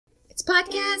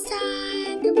Podcast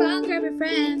time! Come on, grab your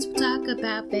friends. We'll talk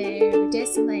about very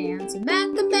distant lands. And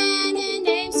Matt the man and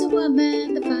Ames the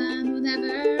woman. The fun will never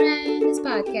end. It's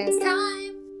podcast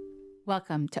time.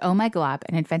 Welcome to Oh My Glob,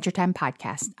 an Adventure Time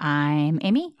podcast. I'm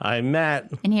Amy. I'm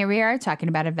Matt. And here we are talking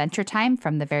about Adventure Time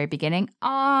from the very beginning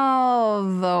all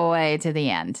the way to the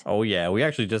end. Oh, yeah. We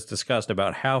actually just discussed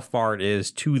about how far it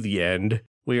is to the end.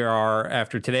 We are,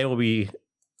 after today, we'll be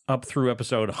up through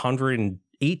episode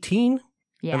 118.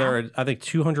 Yeah. And there are, I think,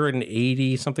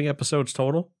 280 something episodes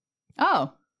total.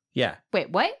 Oh. Yeah. Wait,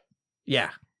 what?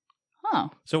 Yeah. Oh.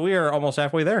 So we are almost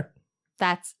halfway there.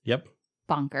 That's Yep.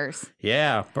 bonkers.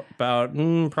 Yeah. About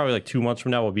probably like 2 months from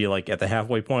now, we'll be like at the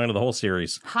halfway point of the whole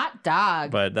series. Hot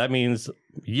dog. But that means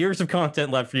years of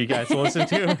content left for you guys to listen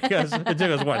to because it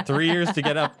took us, what, 3 years to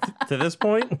get up to this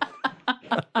point?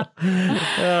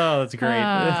 Oh, that's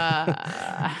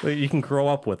great. You can grow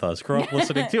up with us. Grow up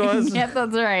listening to us. Yep,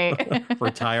 that's right.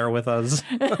 Retire with us.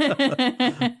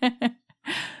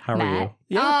 How are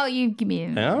you? Oh, you give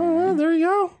me... Oh, there you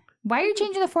go. Why are you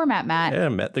changing the format, Matt? Yeah,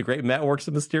 Matt, the great Matt works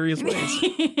in mysterious ways.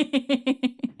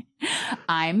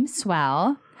 I'm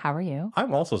swell. How are you?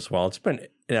 I'm also swell. It's been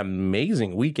an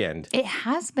amazing weekend. It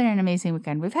has been an amazing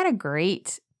weekend. We've had a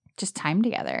great just time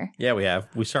together. Yeah, we have.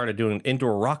 We started doing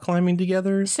indoor rock climbing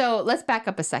together. So let's back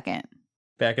up a second.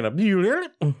 Backing up.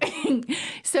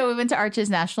 So we went to Arches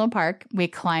National Park. We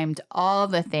climbed all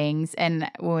the things. And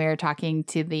when we were talking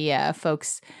to the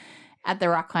folks at the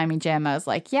rock climbing gym, I was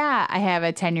like, yeah, I have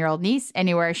a 10-year-old niece.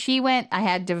 Anywhere she went, I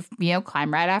had to,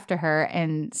 climb right after her.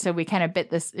 And so we kind of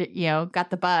bit this, got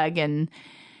the bug. And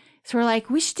so we're like,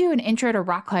 we should do an intro to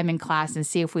rock climbing class and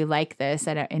see if we like this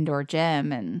at an indoor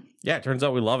gym. And yeah, it turns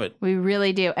out we love it. we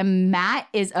really do. And Matt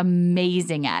is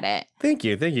amazing at it. Thank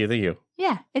you.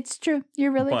 Yeah, it's true.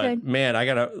 You're really But good. man, I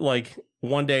gotta, like,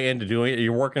 one day into doing it,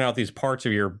 you're working out these parts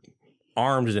of your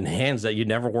arms and hands that you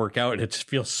never work out, and it just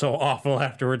feels so awful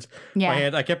afterwards. Yeah. My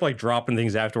hands, I kept like dropping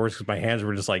things afterwards because my hands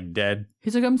were just like dead.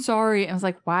 He's like, I'm sorry. I was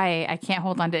like, why? I can't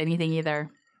hold on to anything either.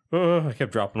 I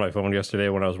kept dropping my phone yesterday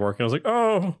when I was working. I was like,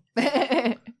 oh.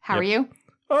 How are you?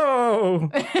 Oh.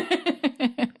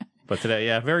 But today,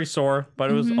 yeah, very sore,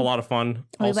 but it was a lot of fun.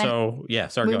 We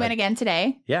Went again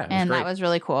today. Yeah, and great. that was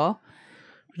really cool.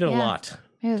 We did a lot.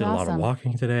 It was did a lot awesome. of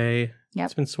walking today. Yep.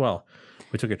 It's been swell.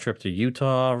 We took a trip to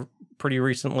Utah pretty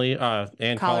recently,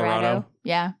 and Colorado.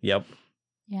 Yeah. Yep.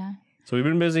 Yeah. So we've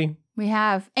been busy. We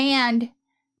have. And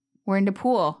we're into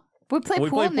pool. We play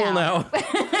pool now.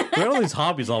 We had all these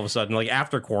hobbies all of a sudden, like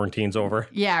after quarantine's over.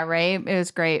 Yeah, right? It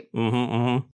was great.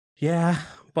 Yeah,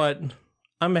 but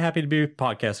I'm happy to be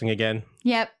podcasting again.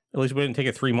 Yep. At least we didn't take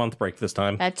a 3-month break this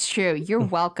time. That's true. You're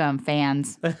welcome,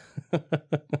 fans. We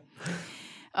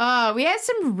had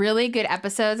some really good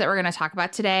episodes that we're going to talk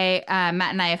about today.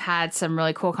 Matt and I have had some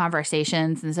really cool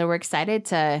conversations, and so we're excited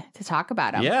to talk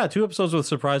about them. Yeah, 2 episodes with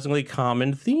surprisingly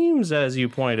common themes, as you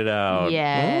pointed out.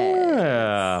 Yes.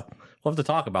 Yeah. We'll have to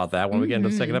talk about that when we get into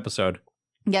the second episode.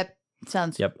 Yep.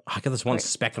 Sounds. Yep. I got this one Great.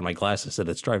 speck on my glasses that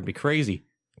it's driving me crazy.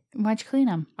 Why'd you clean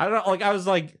them? I don't know. Like, I was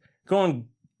like going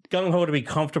gung-ho to be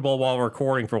comfortable while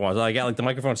recording for once. I got like the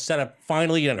microphone set up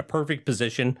finally in a perfect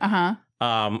position. Uh-huh.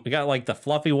 I got like the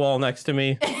fluffy wall next to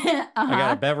me. I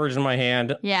got a beverage in my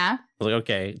hand. Yeah. I was like,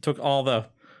 okay, took all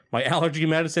my allergy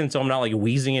medicine, so I'm not like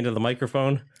wheezing into the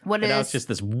microphone. What and now is- it's just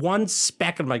this one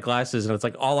speck in my glasses, and it's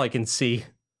like all I can see.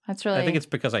 That's really... I think it's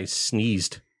because I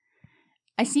sneezed.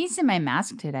 I sneezed in my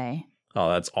mask today.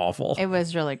 Oh, that's awful. It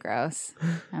was really gross.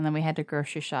 And then we had to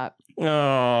grocery shop.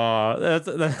 Oh,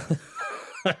 that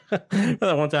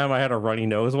one time I had a runny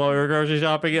nose while we were grocery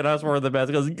shopping, and I was wearing the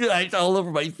mask. I was like, all over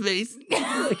my face.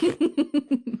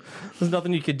 There's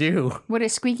nothing you could do. What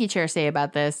does Squeaky Chair say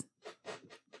about this?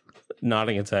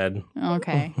 Nodding its head.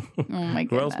 Okay. Oh my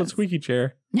Who else but goodness. Squeaky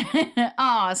Chair?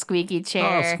 Aw, Squeaky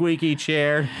Chair. Oh, Squeaky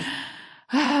Chair.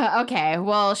 Okay,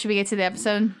 well, should we get to the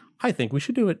episode? I think we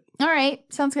should do it. All right,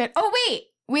 sounds good. Oh, wait.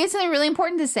 We had something really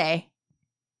important to say.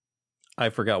 I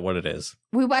forgot what it is.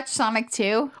 We watched Sonic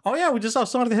 2. Oh, yeah, we just saw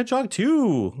Sonic the Hedgehog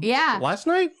 2. Yeah. Last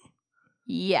night?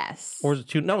 Yes. Or was it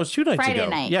 2? No, it was 2 nights ago. Friday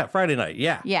night. Yeah, Friday night.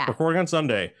 Yeah. Yeah. Recording on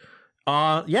Sunday.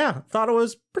 Yeah, thought it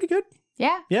was pretty good.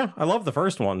 Yeah. Yeah, I love the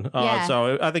first one. Yeah.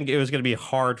 So I think it was going to be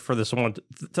hard for this one,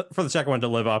 for the second one to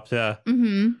live up to.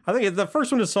 Mm-hmm. I think the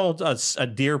first one just sold a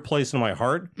dear place in my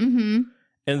heart. Mm-hmm.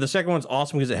 And the second one's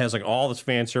awesome because it has like all this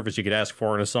fan service you could ask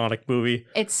for in a Sonic movie.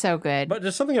 It's so good. But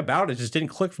there's something about it just didn't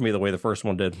click for me the way the first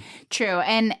one did. True.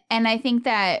 And I think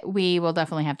that we will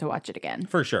definitely have to watch it again.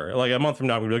 For sure. Like a month from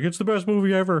now, I'm going to be like, it's the best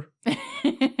movie ever.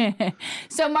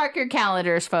 So mark your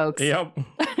calendars, folks. Yep.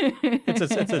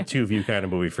 It's a two-view kind of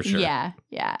movie for sure. Yeah.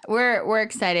 We're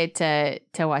excited to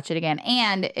watch it again.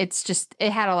 And it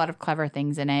had a lot of clever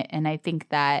things in it. And I think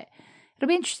that it'll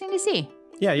be interesting to see.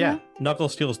 Yeah.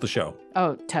 Knuckles steals the show.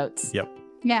 Oh, totes. Yep.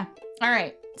 Yeah. All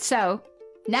right. So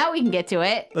now we can get to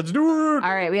it. Let's do it.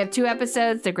 All right. We have 2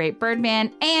 episodes, The Great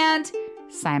Birdman and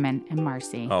Simon and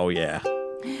Marcy. Oh, yeah.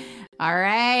 All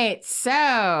right.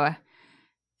 So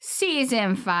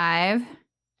season 5,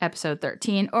 episode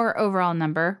 13, or overall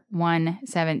number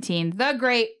 117, The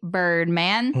Great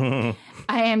Birdman.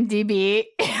 IMDb.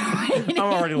 I'm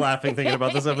already laughing thinking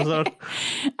about this episode.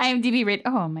 IMDb rate.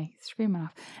 Oh, my screen went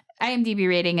off. IMDb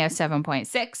rating of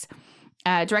 7.6.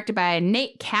 Directed by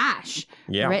Nate Cash.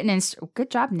 Yeah. Written and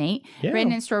good job, Nate. Yeah.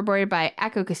 Written and storyboarded by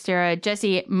Echo Costera,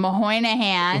 Jesse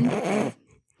Moynihan.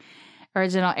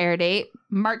 Original air date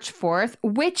March 4th,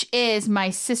 which is my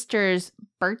sister's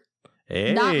birthday.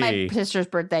 Hey. Not my sister's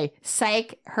birthday.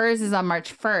 Psych. Hers is on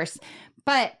March 1st.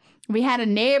 But we had a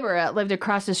neighbor that lived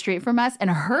across the street from us,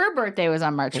 and her birthday was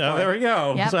on March 4th. Oh, there we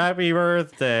go. Yep. So happy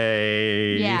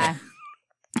birthday. Yeah.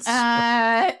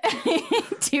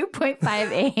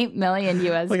 2.58 million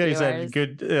US Like I viewers.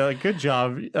 said, good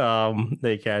job,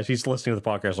 Nate Cash. He's listening to the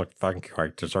podcast like, fucking, I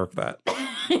deserve that.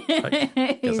 He's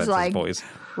That's like, his voice.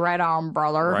 right on,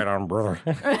 brother. Right on, brother.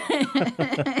 And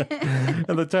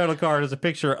the title card is a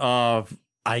picture of,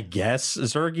 I guess,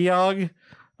 Zergiog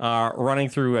running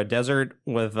through a desert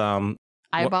with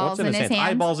Eyeballs in his hands.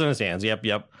 Eyeballs in his hands. Yep.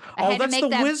 I had to That's make the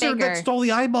that wizard bigger. that stole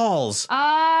the eyeballs.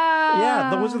 Oh. Yeah,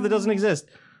 the wizard that doesn't exist.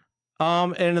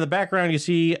 And in the background, you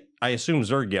see, I assume,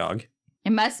 Zergiog.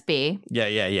 It must be.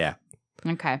 Yeah.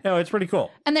 Okay. No, it's pretty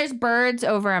cool. And there's birds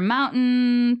over a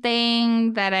mountain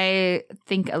thing that I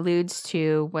think alludes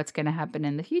to what's going to happen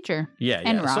in the future. Yeah.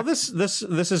 And So rocks.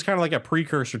 this is kind of like a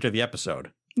precursor to the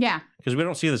episode Yeah. because we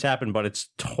don't see this happen, but it's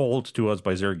told to us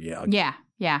by Zergiog.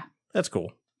 Yeah. That's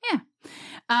cool.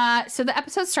 So the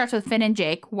episode starts with Finn and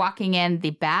Jake walking in the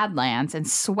Badlands and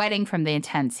sweating from the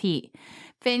intense heat.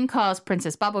 Finn calls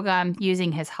Princess Bubblegum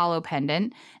using his hollow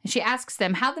pendant, and she asks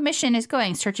them how the mission is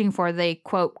going, searching for the,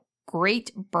 quote,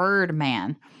 Great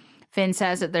Birdman. Finn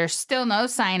says that there's still no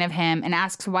sign of him and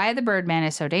asks why the Birdman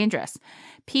is so dangerous.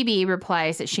 PB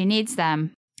replies that she needs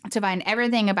them to find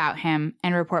everything about him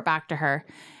and report back to her.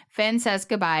 Finn says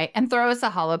goodbye and throws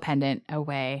the hollow pendant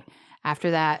away.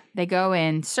 After that, they go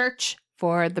in search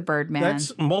for the Birdman.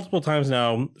 That's multiple times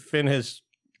now. Finn has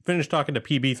finished talking to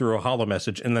PB through a hollow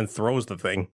message and then throws the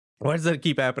thing. Why does that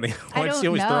keep happening? Why does he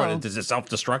always throw it? Does it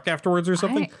self-destruct afterwards or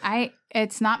something?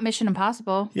 It's not Mission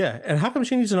Impossible. Yeah, and how come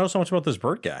she needs to know so much about this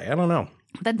bird guy? I don't know.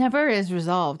 That never is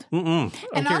resolved. I'm And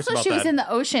curious also, about she was that. in the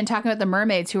ocean talking about the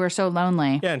mermaids who are so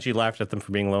lonely. Yeah, and she laughed at them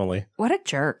for being lonely. What a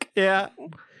jerk. Yeah.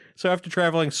 So after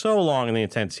traveling so long in the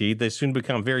intense heat, they soon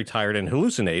become very tired and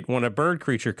hallucinate when a bird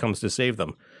creature comes to save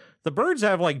them. The birds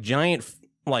have like giant,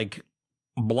 like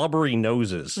blubbery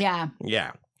noses. Yeah.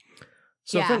 Yeah.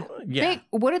 So Yeah.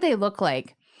 What do they look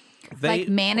like? Like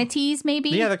manatees, maybe?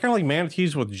 Yeah, they're kind of like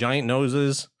manatees with giant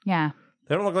noses. Yeah.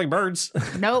 They don't look like birds.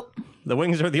 Nope. The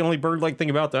wings are the only bird-like thing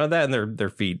about that, and their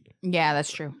feet. Yeah,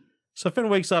 that's true. So Finn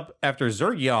wakes up after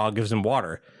Zergiog gives him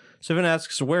water. So Finn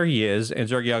asks where he is, and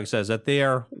Zergiog says that they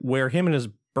are where him and his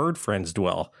bird friends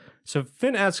dwell. So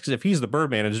Finn asks if he's the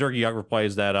Birdman, and Zergiog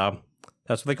replies that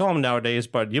that's what they call him nowadays,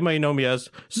 but you may know me as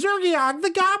Zergiog,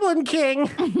 the Goblin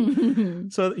King.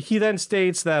 So he then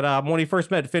states that when he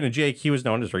first met Finn and Jake, he was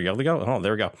known as Zergiog the Goblin. Oh,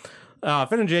 there we go.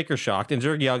 Finn and Jake are shocked, and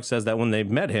Zergiog says that when they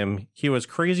met him, he was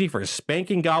crazy for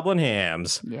spanking goblin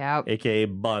hams, Yep. a.k.a.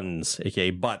 buns,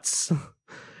 a.k.a. butts.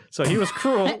 So he was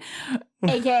cruel.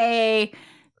 AKA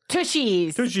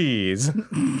Tushies. Tushies.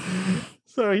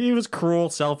 So he was cruel,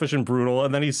 selfish, and brutal.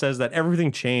 And then he says that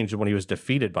everything changed when he was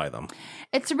defeated by them.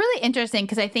 It's really interesting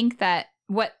because I think that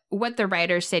what the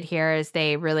writers did here is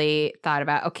they really thought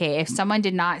about, okay, if someone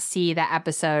did not see that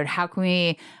episode, how can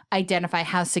we identify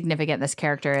how significant this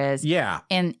character is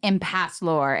in past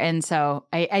lore? And so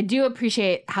I do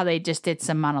appreciate how they just did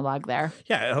some monologue there.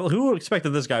 Yeah, who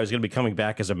expected this guy was going to be coming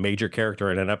back as a major character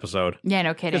in an episode? Yeah,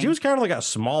 no kidding. Because he was kind of like a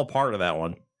small part of that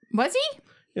one. Was he?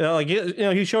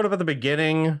 He showed up at the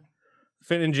beginning.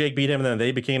 Finn and Jake beat him, and then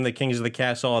they became the kings of the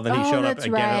castle, and then he showed up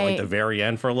again at like the very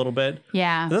end for a little bit.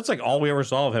 Yeah. And that's like all we ever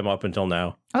saw of him up until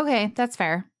now. Okay, that's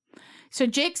fair. So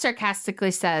Jake sarcastically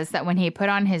says that when he put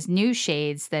on his new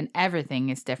shades, then everything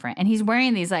is different. And he's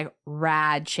wearing these like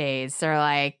rad shades. They're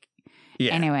like,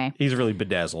 Yeah. Anyway. He's really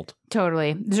bedazzled.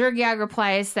 Totally. Zergyog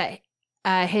replies that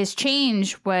his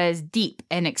change was deep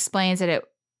and explains that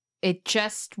it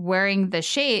just wearing the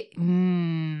shade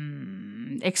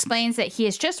explains that he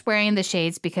is just wearing the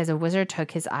shades because a wizard took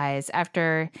his eyes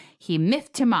after he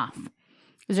miffed him off.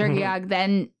 Zergyog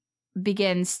then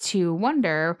begins to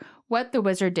wonder what the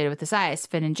wizard did with his eyes.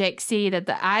 Finn and Jake see that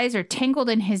the eyes are tangled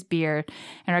in his beard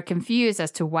and are confused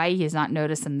as to why he has not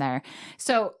noticed them there.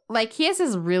 So, like, he has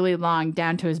this really long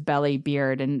down to his belly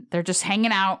beard, and they're just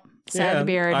hanging out side of the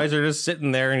beard. Eyes are just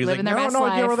sitting there, and he's Living like, their best no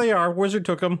idea life. where they are. Wizard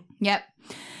took them. Yep.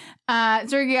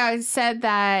 Zergyog said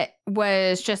that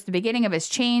was just the beginning of his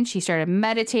change. He started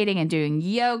meditating and doing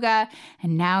yoga,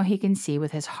 and now he can see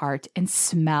with his heart and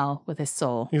smell with his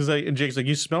soul. He's like, and Jake's like,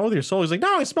 you smell with your soul? He's like,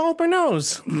 no, I smell with my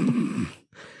nose.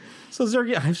 So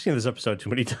Zergyog, I've seen this episode too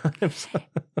many times.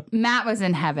 Matt was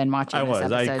in heaven watching I this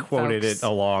was. episode, I quoted folks. it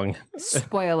along.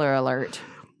 Spoiler alert.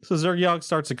 So Zergyog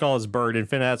starts to call his bird, and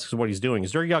Finn asks what he's doing.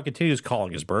 Zergyog continues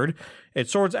calling his bird. It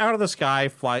soars out of the sky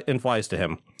and flies to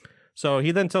him. So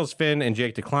he then tells Finn and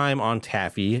Jake to climb on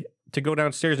Taffy to go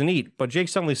downstairs and eat. But Jake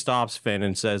suddenly stops Finn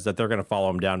and says that they're going to follow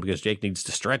him down because Jake needs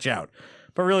to stretch out.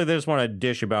 But really, they just want to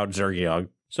dish about Zergyog.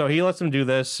 So he lets them do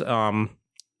this. And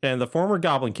the former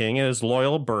Goblin King and his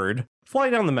loyal bird fly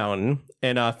down the mountain.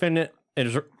 And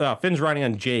Finn's riding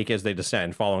on Jake as they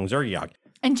descend, following Zergyog.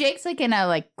 And Jake's like in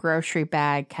a grocery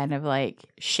bag kind of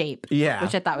shape. Yeah.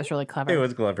 Which I thought was really clever. It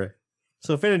was clever.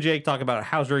 So Finn and Jake talk about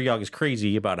how Zergyog is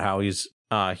crazy, about how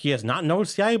he has not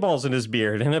noticed the eyeballs in his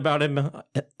beard, and about him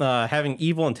having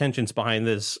evil intentions behind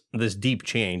this deep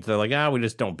change. They're like, we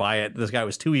just don't buy it. This guy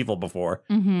was too evil before.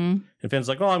 Mm-hmm. And Finn's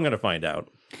like, I'm going to find out.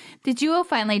 The duo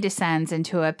finally descends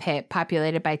into a pit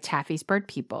populated by Taffy's bird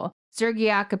people.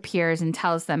 Zergyog appears and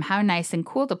tells them how nice and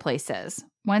cool the place is.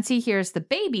 Once he hears the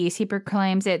babies, he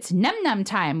proclaims it's num-num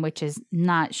time, which is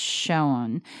not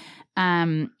shown.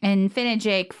 And Finn and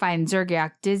Jake find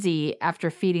Zergyog dizzy after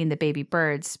feeding the baby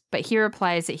birds, but he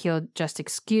replies that he'll just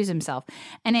excuse himself.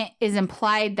 And it is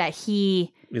implied that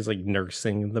he is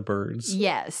nursing the birds.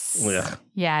 Yes. Ugh.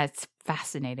 Yeah, it's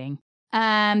fascinating.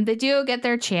 The duo get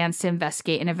their chance to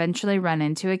investigate and eventually run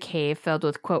into a cave filled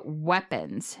with, quote,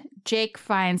 weapons. Jake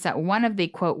finds that one of the,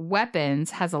 quote,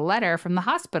 weapons has a letter from the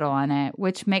hospital on it,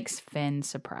 which makes Finn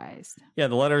surprised. Yeah,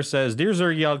 the letter says, Dear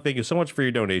Zergyog, thank you so much for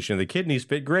your donation. The kidneys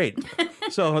fit great.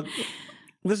 So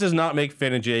this does not make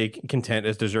Finn and Jake content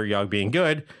as to Zergyog being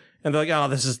good. And they're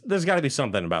like, there's got to be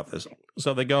something about this.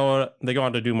 So they go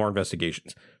on to do more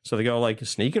investigations. So they go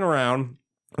sneaking around,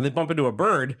 and they bump into a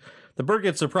bird. The bird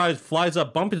gets surprised, flies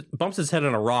up, bumps its head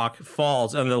on a rock,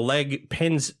 falls, and the rock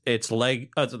pins its leg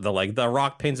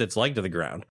to the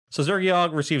ground. So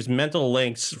Zergyog receives mental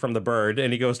links from the bird,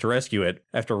 and he goes to rescue it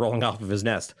after rolling off of his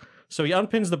nest. So he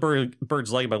unpins the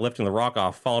bird's leg by lifting the rock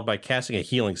off, followed by casting a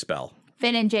healing spell.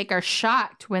 Finn and Jake are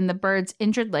shocked when the bird's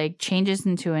injured leg changes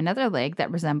into another leg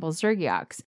that resembles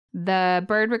Zergyog's. The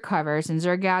bird recovers, and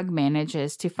Zergyog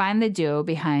manages to find the duo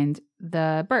behind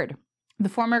the bird. The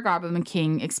former Goblin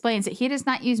King explains that he does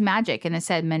not use magic and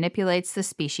instead manipulates the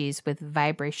species with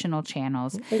vibrational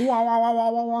channels,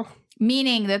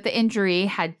 meaning that the injury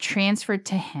had transferred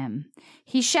to him.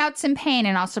 He shouts in pain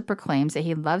and also proclaims that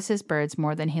he loves his birds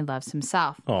more than he loves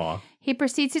himself. Aww. He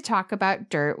proceeds to talk about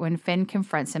dirt when Finn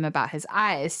confronts him about his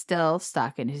eyes still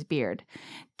stuck in his beard.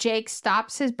 Jake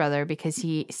stops his brother because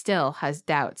he still has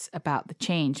doubts about the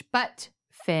change, but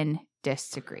Finn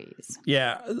disagrees.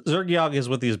 Yeah, Zergyog is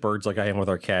with these birds like I am with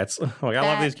our cats. I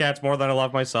love these cats more than I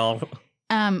love myself.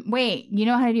 Wait, you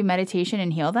know how to do meditation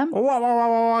and heal them?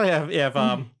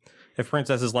 If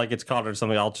Princess gets caught or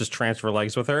something, I'll just transfer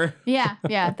legs with her. Yeah,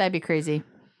 that'd be crazy.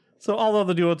 So although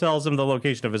the duo tells him the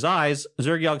location of his eyes,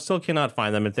 Zergyog still cannot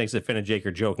find them and thinks that Finn and Jake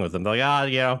are joking with him. They're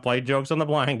like, play jokes on the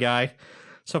blind guy.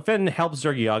 So Finn helps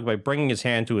Zergyog by bringing his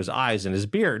hand to his eyes and his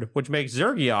beard, which makes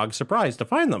Zergyog surprised to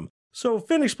find them. So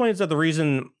Finn explains that the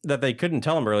reason that they couldn't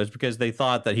tell him earlier is because they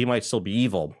thought that he might still be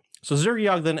evil. So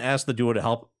Zergyog then asks the duo to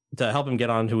help him get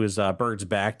onto his bird's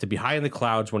back to be high in the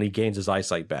clouds when he gains his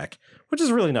eyesight back, which is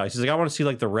really nice. He's like, I want to see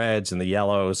the reds and the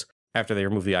yellows after they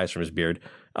remove the eyes from his beard.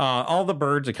 All the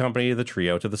birds accompany the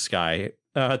trio to the sky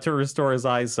to restore his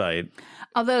eyesight.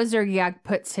 Although Zergyog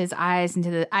puts his eyes into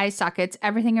the eye sockets,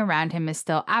 everything around him is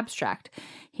still abstract.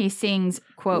 He sings,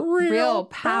 quote, real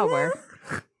power.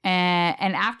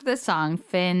 And after the song,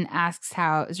 Finn asks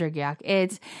how Zergyog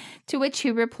is, to which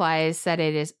he replies that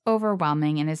it is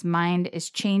overwhelming and his mind is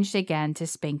changed again to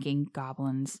spanking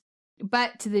goblins.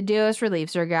 But to the duo's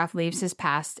relief, Zergyog leaves his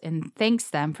past and thanks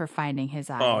them for finding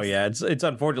his eyes. Oh, yeah, it's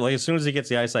unfortunate. As soon as he gets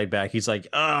the eyesight back, he's like,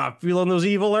 feeling those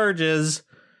evil urges.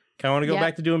 kind of want to go Yep.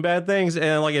 back to doing bad things.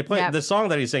 And like it played, Yep. the song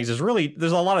that he sings is really,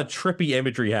 there's a lot of trippy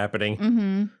imagery happening.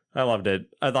 Mm-hmm. I loved it.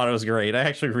 I thought it was great. I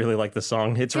actually really like the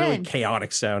song. It's really Good.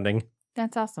 chaotic sounding.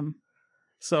 That's awesome.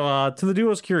 So to the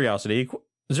duo's curiosity,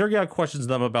 Zergiog questions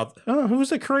them about, who's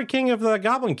the current king of the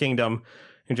Goblin Kingdom?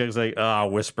 And Jake's like,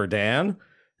 Whisper Dan.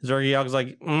 Zergiog's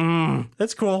like,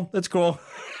 that's cool. That's cool.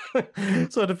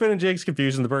 So to Finn and Jake's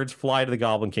confusion, the birds fly to the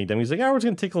Goblin Kingdom. He's like, we're just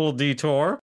going to take a little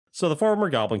detour. So the former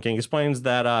Goblin King explains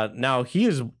that now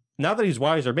that he's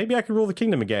wiser, maybe I can rule the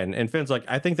kingdom again. And Finn's like,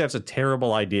 I think that's a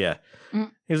terrible idea.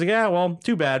 He's like, well,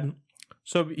 too bad.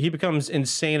 So he becomes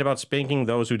insane about spanking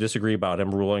those who disagree about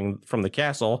him ruling from the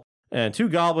castle. And 2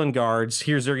 goblin guards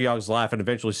hear Zergiog's laugh and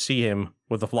eventually see him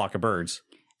with a flock of birds.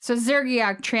 So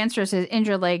Zergiog transfers his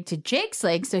injured leg to Jake's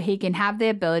leg so he can have the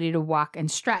ability to walk and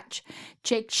stretch.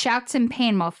 Jake shouts in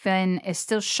pain while Finn is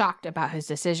still shocked about his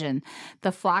decision.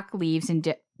 The flock leaves in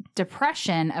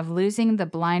depression of losing the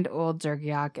blind old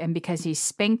Zergiog, and because he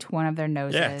spanked one of their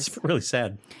noses. Yeah, it's really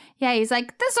sad. Yeah, he's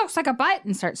like, this looks like a butt,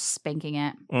 and starts spanking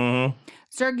it. Mm-hmm.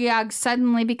 Zergiog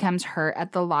suddenly becomes hurt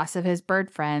at the loss of his bird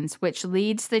friends, which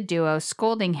leads the duo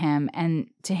scolding him and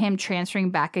to him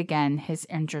transferring back again his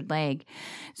injured leg.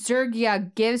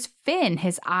 Zergiog gives Finn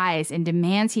his eyes and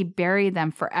demands he bury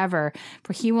them forever,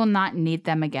 for he will not need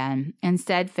them again.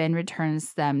 Instead, Finn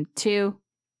returns them to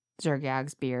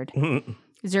Zergiog's beard.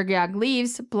 Zergiog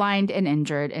leaves, blind and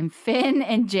injured, and Finn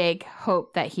and Jake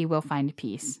hope that he will find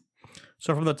peace.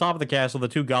 So from the top of the castle, the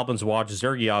 2 goblins watch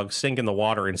Zergiog sink in the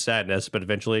water in sadness, but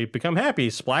eventually become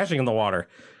happy, splashing in the water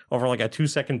over like a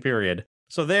 2-second period.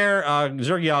 So there,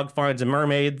 Zergiog finds a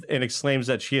mermaid and exclaims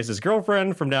that she is his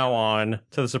girlfriend from now on,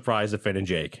 to the surprise of Finn and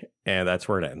Jake. And that's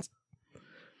where it ends.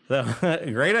 So,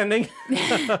 great ending.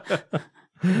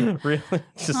 Really?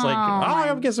 It's just like,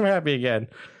 I guess I'm happy again.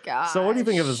 Gosh. So what do you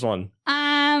think of this one?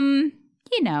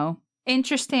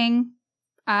 Interesting.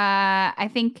 I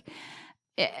think...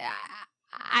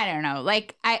 I don't know.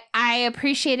 Like, I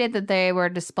appreciated that they were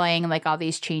displaying like all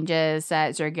these changes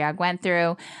that Zergiog went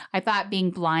through. I thought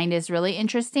being blind is really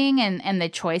interesting and the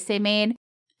choice they made.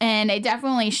 And it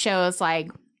definitely shows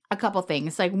like a couple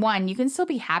things. Like, one, you can still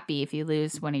be happy if you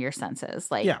lose one of your senses.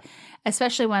 Like,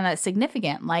 especially one that's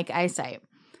significant, like eyesight.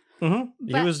 Mm-hmm.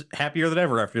 He was happier than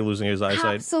ever after losing his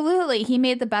eyesight. Absolutely. He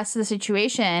made the best of the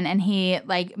situation, and he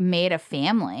like made a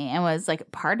family and was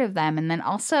like part of them. And then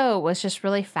also was just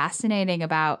really fascinating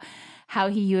about how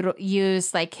he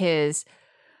used like his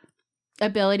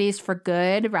abilities for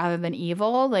good rather than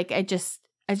evil. Like I just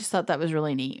thought that was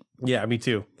really neat. Yeah, me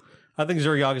too. I think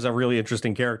Zergiog is a really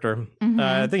interesting character. Mm-hmm.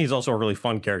 I think he's also a really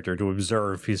fun character to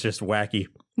observe. He's just wacky.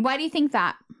 Why do you think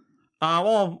that?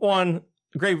 Well, one,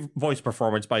 great voice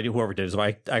performance by whoever did his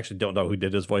voice. I actually don't know who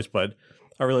did his voice, but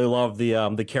I really love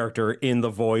the character in the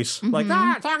voice. Mm-hmm. Like,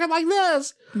 talking like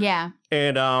this. Yeah.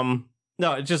 And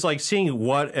no, it's just like seeing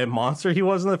what a monster he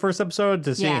was in the first episode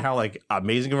to seeing how like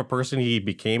amazing of a person he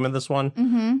became in this one.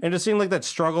 Mm-hmm. And just seeing like that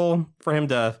struggle for him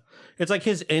to, it's like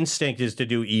his instinct is to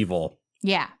do evil.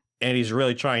 Yeah. And he's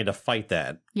really trying to fight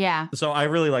that. Yeah. So I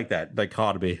really like that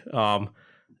dichotomy.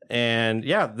 And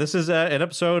yeah, this is an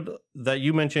episode that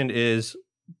you mentioned is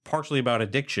partially about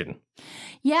addiction.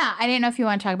 Yeah, I didn't know if you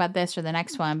want to talk about this or the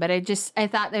next one, but I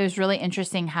thought it was really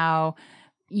interesting how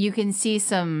you can see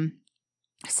some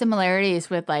similarities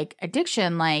with like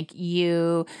addiction. Like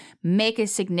you make a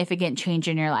significant change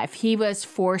in your life. He was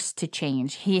forced to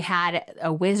change. He had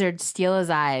a wizard steal his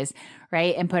eyes,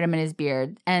 right, and put him in his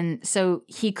beard. And so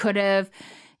he could have,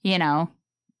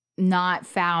 not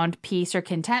found peace or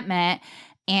contentment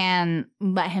and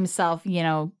let himself,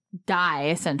 die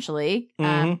essentially.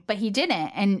 But he didn't.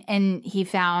 And he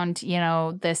found,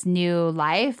 this new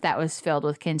life that was filled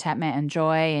with contentment and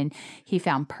joy. And he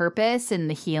found purpose in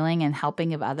the healing and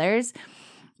helping of others.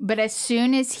 But as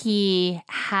soon as he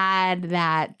had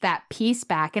that peace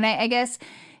back, and I guess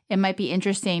it might be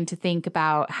interesting to think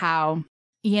about how,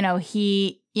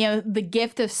 the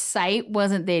gift of sight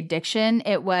wasn't the addiction.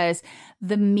 It was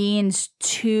the means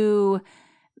to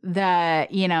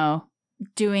the,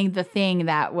 doing the thing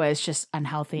that was just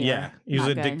unhealthy. Yeah. He was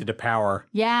addicted to power.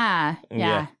 Yeah.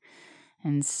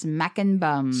 And smacking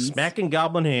bums. Smacking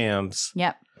goblin hams.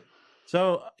 Yep.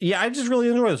 So, yeah, I just really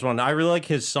enjoy this one. I really like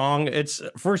his song. It's,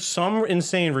 for some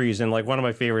insane reason, like one of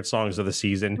my favorite songs of the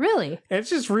season. Really?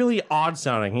 It's just really odd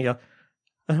sounding.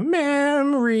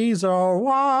 Memories are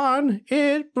one.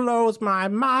 It blows my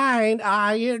mind.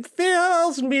 It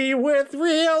fills me with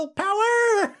real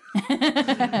power.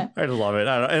 I just love it.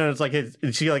 And it's like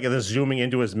you see like this zooming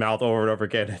into his mouth over and over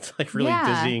again. It's like really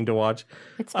dizzying to watch.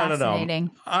 It's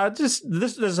fascinating. I don't know. Just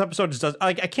this episode just does.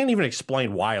 I can't even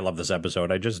explain why I love this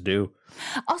episode. I just do.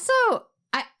 Also,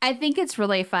 I think it's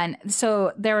really fun.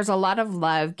 So there was a lot of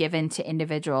love given to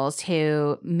individuals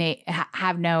who may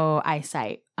have no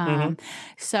eyesight.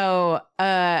 So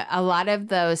a lot of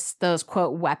those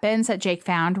quote weapons that Jake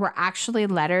found were actually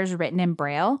letters written in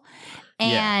Braille,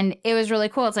 and it was really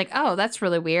cool. It's like, oh, that's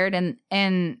really weird,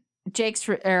 and Jake's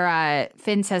or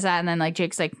Finn says that, and then like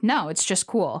Jake's like, no, it's just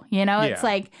cool. You know, it's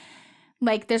like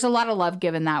there's a lot of love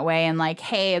given that way, and like,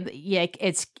 hey,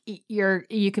 it's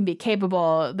you can be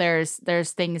capable. There's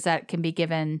things that can be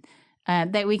given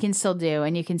that we can still do,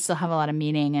 and you can still have a lot of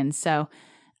meaning. And so,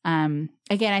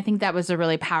 again, I think that was a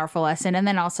really powerful lesson. And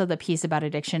then also the piece about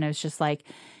addiction is just like,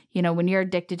 you know, when you're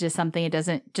addicted to something, it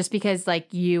doesn't just because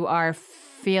like you are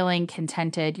feeling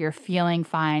contented, you're feeling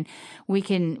fine. We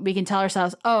can tell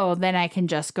ourselves, oh, then I can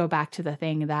just go back to the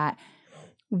thing that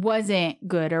wasn't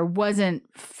good or wasn't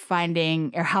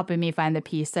finding or helping me find the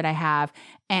peace that I have.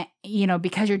 And, you know,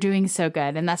 because you're doing so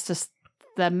good. And that's just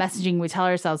the messaging we tell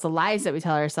ourselves, the lies that we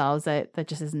tell ourselves that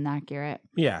just isn't accurate.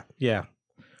 Yeah. Yeah.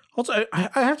 Also, I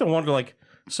have to wonder, like,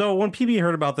 so when PB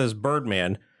heard about this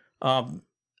Birdman,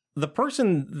 the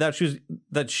person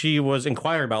that she was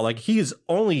inquiring about, like, he's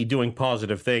only doing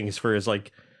positive things for his,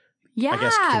 like, I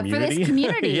guess community. For this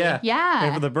community. yeah.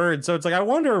 And for the bird. So it's like,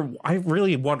 I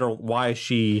really wonder why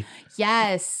she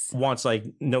wants like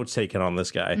notes taken on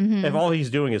this guy. If all he's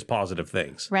doing is positive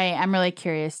things. Right. I'm really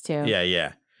curious too.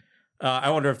 Yeah.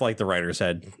 I wonder if like the writers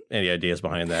had any ideas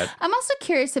behind that. I'm also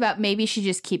curious about maybe she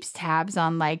just keeps tabs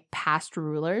on like past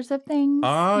rulers of things.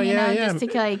 Oh, yeah. Just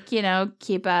to like, you know,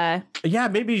 keep a... Yeah,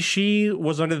 maybe she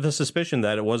was under the suspicion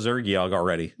that it was Zergiog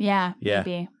already. Yeah,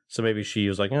 maybe. So maybe she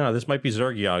was like, oh, this might be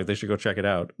Zergiog. They should go check it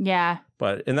out. Yeah.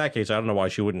 But in that case, I don't know why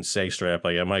she wouldn't say straight up,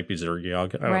 like, it might be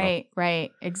Zergiog. I don't know.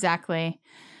 Right. Exactly.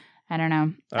 I don't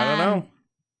know. know.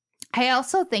 I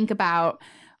also think about,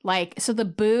 like, so the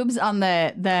boobs on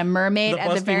the mermaid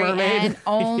at the very end.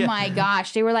 Oh, my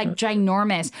gosh. They were, like,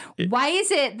 ginormous. Why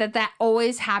is it that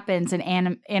always happens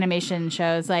in animation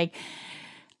shows? Like...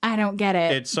 I don't get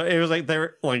it. It was like they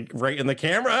were like right in the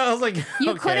camera. I was like,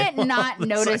 you couldn't not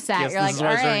notice that. You're like, all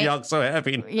right. Young, so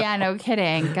happy. Yeah, no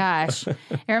kidding. Gosh, it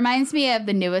reminds me of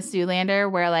the newest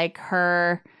Zoolander, where like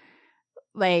her,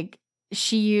 like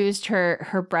she used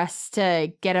her breasts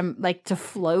to get him like to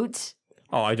float.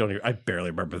 Oh, I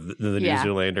barely remember the new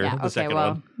Zoolander. The second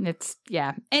one. It's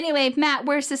Anyway, Matt,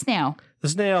 where's the snail? The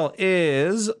snail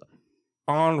is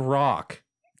on rock.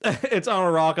 It's on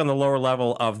a rock on the lower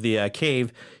level of the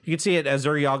cave. You can see it as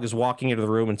Zergiog is walking into the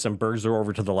room, and some birds are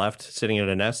over to the left, sitting in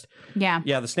a nest. Yeah.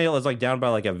 The snail is like down by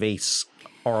like a vase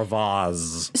or a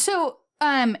vase. So,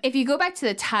 if you go back to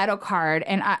the title card,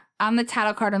 and on the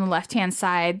title card on the left-hand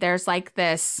side, there's like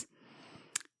this,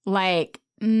 like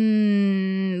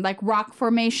rock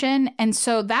formation, and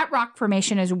so that rock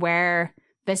formation is where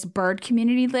this bird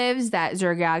community lives that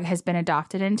Zergiog has been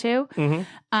adopted into.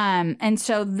 And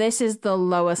so this is the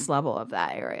lowest level of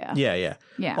that area.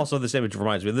 Yeah. Also, this image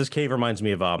reminds me, this cave reminds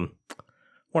me of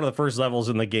one of the first levels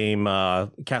in the game,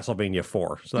 Castlevania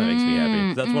 4. So that makes me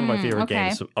happy. That's one of my favorite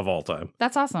games of all time.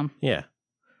 That's awesome. Yeah.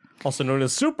 Also known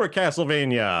as Super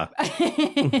Castlevania.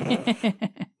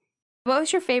 What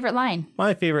was your favorite line?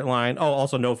 My favorite line,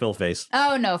 also No Fill Face.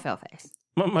 Oh, No Fill Face.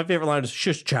 My favorite line is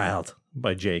Shush Child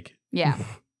by Jake. Yeah.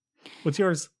 What's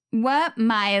yours? What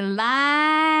my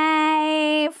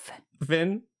life.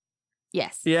 Finn?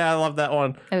 Yes. Yeah, I love that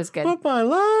one. It was good. What my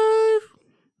life.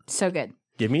 So good.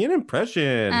 Give me an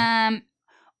impression.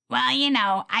 Well, you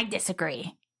know, I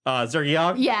disagree.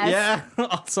 Zergiog? Yes. Yeah,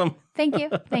 awesome. Thank you.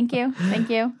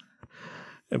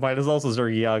 And mine is also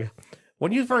Zergiog.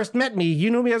 When you first met me,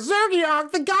 you knew me as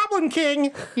Zergiog, the Goblin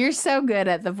King. You're so good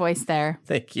at the voice there.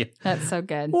 Thank you. That's so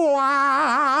good.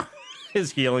 Wah!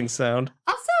 His healing sound.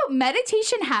 Also,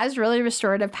 meditation has really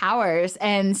restorative powers,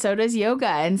 and so does yoga.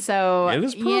 And so,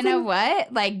 you know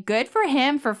what? Like, good for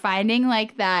him for finding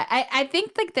like that. I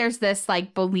think like there's this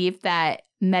like belief that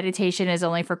meditation is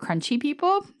only for crunchy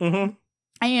people. And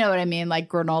you know what I mean? Like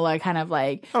granola kind of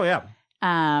like. Oh, yeah.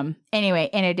 Anyway,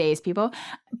 in a daze people,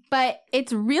 but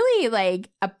it's really like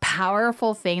a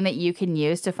powerful thing that you can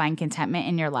use to find contentment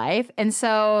in your life. And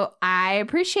so I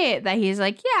appreciate that he's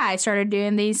like, yeah, I started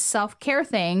doing these self-care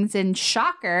things, and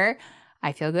shocker,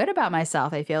 I feel good about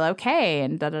myself. I feel okay,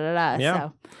 and da-da-da-da. Yeah.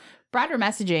 So broader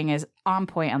messaging is on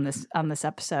point on this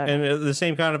episode. And the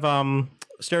same kind of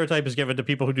stereotype is given to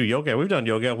people who do yoga. We've done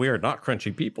yoga. We are not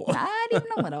crunchy people. Not even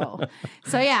a little.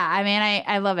 So yeah, I mean,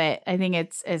 I love it. I think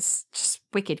it's just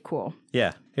wicked cool.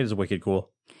 Yeah, it is wicked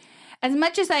cool. As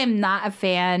much as I am not a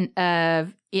fan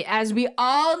of, as we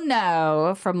all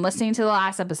know from listening to the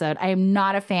last episode, I am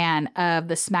not a fan of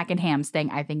the smacking hams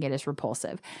thing. I think it is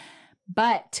repulsive.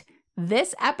 But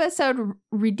this episode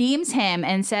redeems him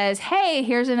and says, hey,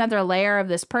 here's another layer of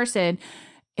this person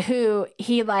who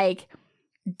he like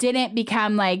didn't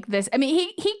become like this. I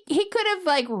mean, he could have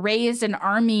like raised an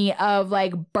army of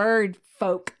like bird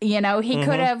folk, you know, he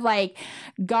could have like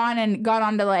gone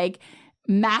on to like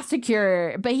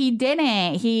massacre, but he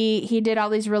didn't. He did all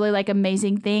these really like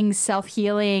amazing things,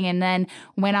 self-healing, and then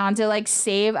went on to like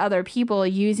save other people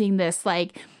using this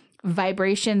like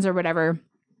vibrations or whatever.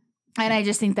 And I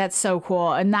just think that's so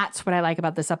cool. And that's what I like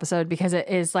about this episode, because it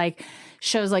is like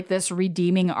shows like this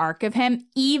redeeming arc of him,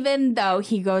 even though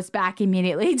he goes back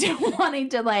immediately to wanting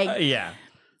to like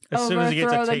as soon as he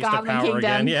gets a taste of power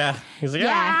again. Yeah. He's like,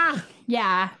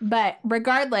 Yeah. But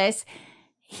regardless,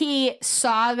 he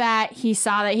saw that he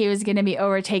was going to be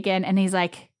overtaken, and he's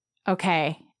like,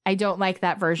 okay, I don't like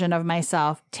that version of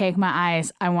myself. Take my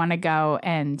eyes. I want to go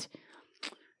and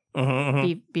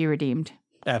be redeemed.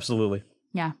 Absolutely.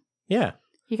 Yeah. Yeah.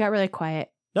 He got really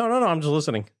quiet. No. I'm just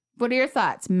listening. What are your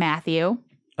thoughts, Matthew?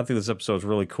 I think this episode's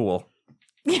really cool.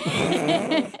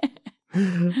 No.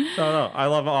 I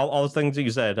love all those things that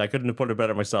you said. I couldn't have put it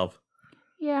better myself.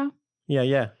 Yeah.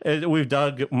 Yeah. We've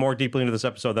dug more deeply into this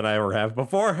episode than I ever have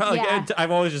before. Yeah.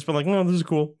 I've always just been like, no, this is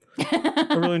cool. I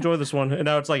really enjoy this one. And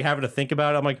now it's like having to think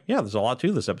about it. I'm like, yeah, there's a lot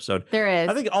to this episode. There is.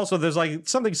 I think also there's like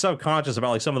something subconscious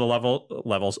about like some of the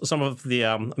levels. Some of the,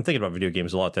 I'm thinking about video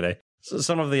games a lot today. So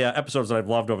some of the episodes that I've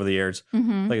loved over the years.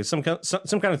 Like some kind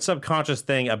of subconscious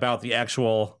thing about the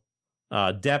actual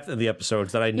depth of the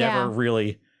episodes that I never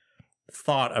really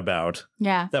thought about.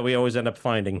 Yeah. That we always end up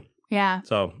finding. Yeah.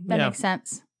 So that makes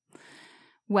sense.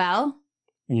 Well,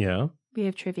 yeah, we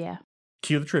have trivia.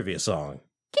 Cue the trivia song.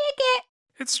 Kick it.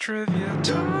 It's trivia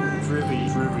time. Trivia.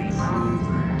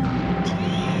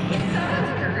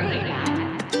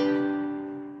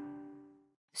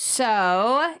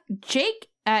 So Jake,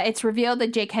 it's revealed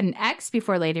that Jake had an ex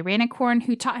before Lady Rainicorn,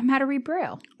 who taught him how to read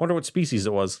Braille. Wonder what species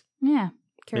it was. Yeah,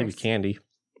 curious. Maybe candy.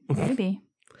 Maybe.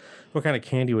 What kind of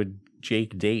candy would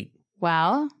Jake date?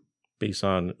 Well, based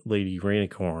on Lady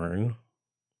Rainicorn.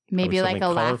 Maybe like a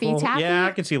colorful? Laffy Taffy? Yeah,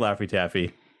 I can see Laffy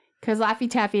Taffy. Because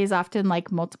Laffy Taffy is often like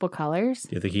multiple colors.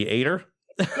 Do you think he ate her?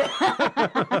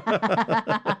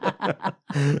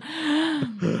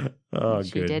 Oh,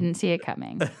 she good. didn't see it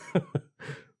coming.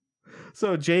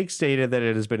 So Jake stated that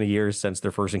it has been a year since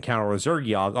their first encounter with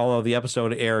Zergyog, although the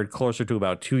episode aired closer to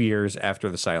about 2 years after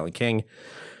The Silent King.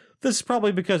 This is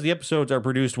probably because the episodes are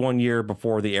produced 1 year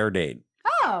before the air date.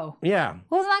 Oh. Yeah.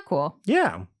 Well, isn't that cool?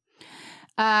 Yeah.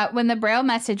 When the Braille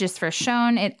message is first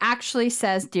shown, it actually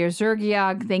says, Dear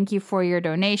Zergyog, thank you for your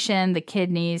donation. The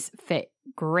kidneys fit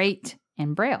great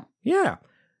in Braille. Yeah.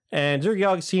 And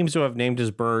Zergyog seems to have named his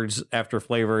birds after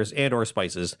flavors and or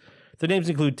spices. The names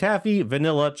include taffy,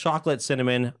 vanilla, chocolate,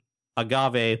 cinnamon,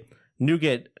 agave,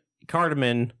 nougat,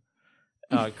 cardamom,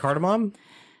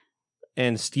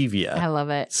 and stevia. I love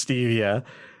it. Stevia.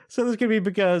 So this could be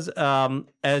because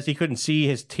as he couldn't see,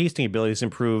 his tasting abilities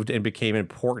improved and became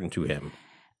important to him.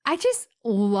 I just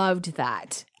loved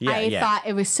that. Yeah, I thought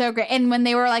it was so great. And when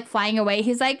they were like flying away,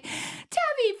 he's like,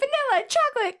 taffy, vanilla,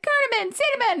 chocolate, cardamom,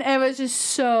 cinnamon. It was just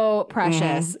so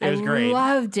precious. It was I great.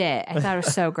 Loved it. I thought it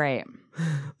was so great.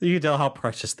 You can tell how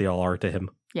precious they all are to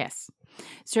him. Yes.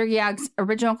 Zergyog's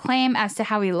original claim as to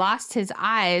how he lost his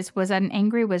eyes was that an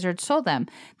angry wizard stole them.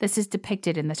 This is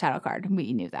depicted in the title card.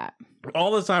 We knew that.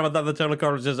 All the time I thought the title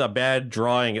card was just a bad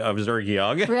drawing of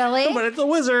Zergyog. Really? But it's a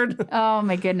wizard. Oh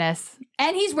my goodness.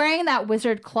 And he's wearing that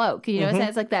wizard cloak. You know,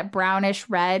 it's like that brownish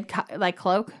red like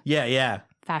cloak. Yeah.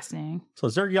 Fascinating. So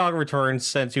Zergyog returns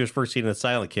since he was first seen in The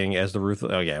Silent King as the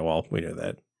ruthless... Oh yeah, well, we knew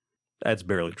that. That's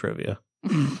barely trivia.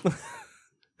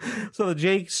 So the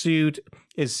Jake suit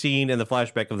is seen in the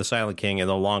flashback of The Silent King in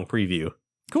the long preview.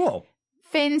 Cool.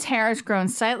 Finn's hair has grown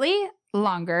slightly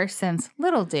longer since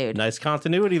Little Dude. Nice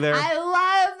continuity there. I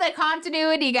love the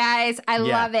continuity, guys. I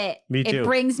love it. Me too. It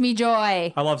brings me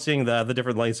joy. I love seeing the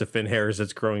different lengths of Finn hair as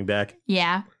it's growing back.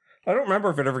 Yeah. I don't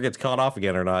remember if it ever gets cut off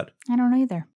again or not. I don't know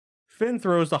either. Finn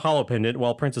throws the hollow pendant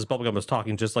while Princess Bubblegum is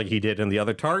talking just like he did in the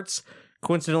other tarts.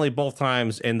 Coincidentally, both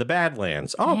times in the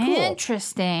Badlands. Oh, cool.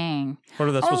 Interesting. What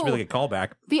are they supposed to be like a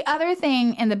callback? The other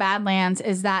thing in the Badlands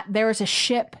is that there was a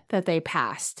ship that they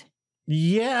passed.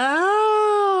 Yeah.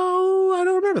 I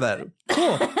don't remember that.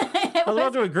 Cool. I was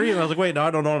about to agree, and I was like, wait, no,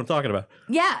 I don't know what I'm talking about.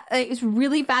 Yeah, it was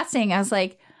really fascinating. I was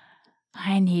like,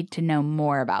 I need to know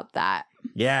more about that.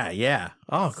 Yeah.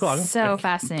 Oh, cool.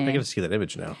 Fascinating. I get to see that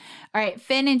image now. All right,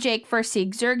 Finn and Jake first see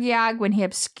Zergyog when he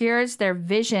obscures their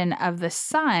vision of the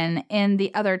sun. In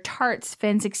the other tarts,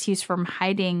 Finn's excuse for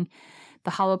hiding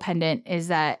the hollow pendant is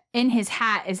that in his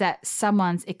hat is that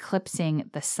someone's eclipsing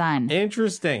the sun.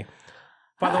 Interesting.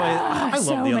 By the way, I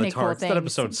So love the many other cool tarts. That things.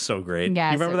 episode's so great. Yeah,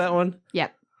 you remember so- that one?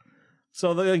 Yep.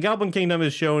 So the Goblin Kingdom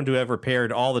is shown to have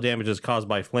repaired all the damages caused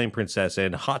by Flame Princess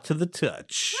and Hot to the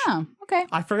Touch. Oh, okay.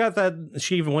 I forgot that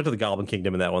she even went to the Goblin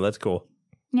Kingdom in that one. That's cool.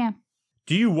 Yeah.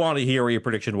 Do you want to hear what your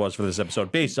prediction was for this episode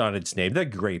based on its name, The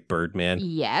Great Birdman?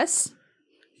 Yes.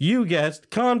 You guessed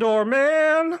Condor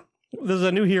Man. There's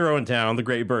a new hero in town, the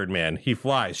Great Birdman. He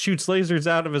flies, shoots lasers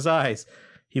out of his eyes.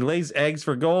 He lays eggs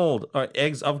of gold.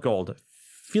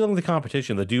 Feeling the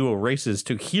competition, the duo races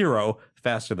to hero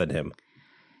faster than him.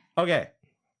 Okay.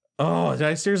 Oh, did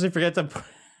I seriously forget to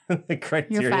put the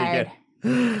criteria You're fired.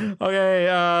 again? Okay.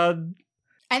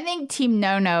 I think Team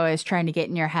No is trying to get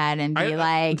in your head and be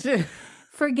like, I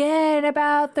forget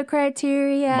about the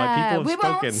criteria. My people have we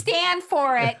spoken. won't stand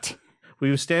for it.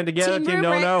 we stand together, Team Team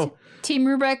Rubric. No. Team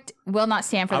Rubric will not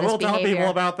stand for I this will tell behavior.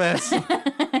 people about this.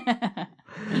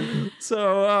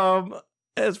 So,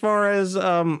 as far as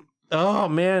oh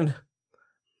man,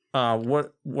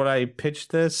 what I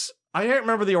pitched this, I can't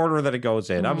remember the order that it goes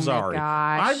in. I'm sorry.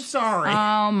 I'm sorry.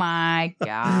 Oh my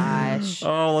gosh.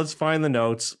 Oh, let's find the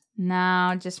notes.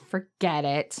 No, just forget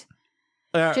it.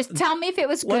 Just tell me if it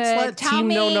was good. Let's let tell Team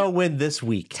me, No win this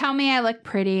week. Tell me I look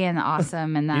pretty and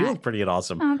awesome and that. You look pretty and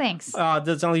awesome. Oh, thanks.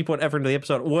 Does only put effort into the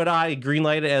episode. Would I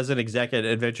greenlight it as an exec at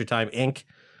Adventure Time Inc.?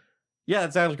 Yeah,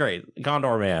 it sounds great.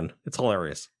 Condor Man. It's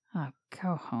hilarious. Oh,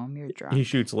 go home. You're drunk. He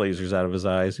shoots lasers out of his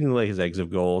eyes. He lays eggs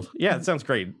of gold. Yeah, it sounds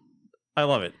great. I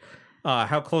love it.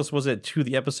 How close was it to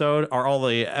the episode? Are all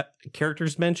the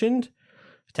characters mentioned?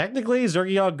 Technically,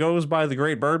 Zergiog goes by the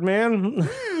Great Birdman.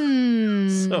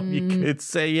 So you could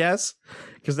say yes,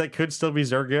 because that could still be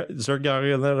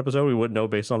Zergiog in that episode. We wouldn't know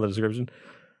based on the description.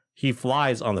 He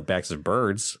flies on the backs of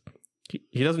birds.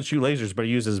 He doesn't shoot lasers, but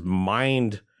he uses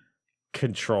mind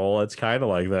control. It's kind of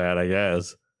like that, I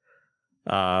guess.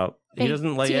 He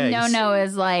doesn't lay Team eggs. No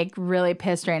is like really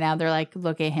pissed right now. They're like,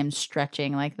 look at him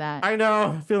stretching like that. I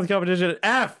know. Feeling the competition.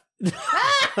 F. You're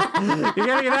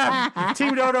getting an F.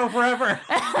 Team No forever.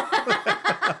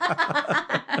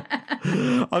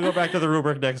 I'll go back to the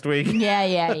rubric next week.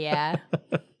 Yeah.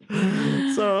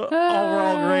 So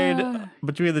overall grade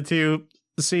between the two,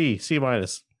 C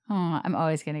minus. Oh, I'm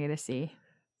always gonna get a C.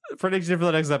 Prediction for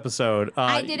the next episode.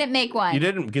 I didn't make one. You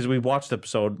didn't, because we watched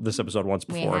this episode once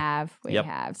before. We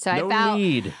have. So No I felt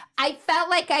need. I felt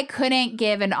like I couldn't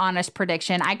give an honest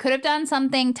prediction. I could have done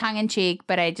something tongue in cheek,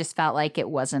 but I just felt like it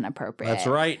wasn't appropriate. That's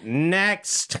right.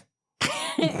 Next.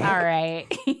 All right.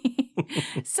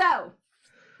 So,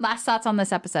 last thoughts on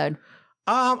this episode.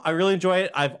 I really enjoy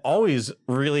it. I've always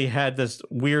really had this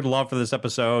weird love for this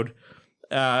episode.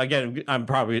 Again, I'm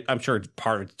sure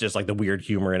part of it's just like the weird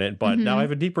humor in it, but now I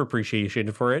have a deeper appreciation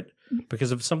for it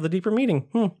because of some of the deeper meaning.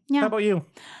 Yeah. How about you?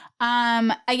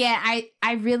 Again,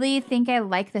 I really think I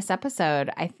like this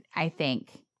episode. I think.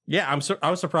 Yeah, I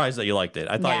was surprised that you liked it.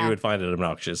 I thought Yeah. you would find it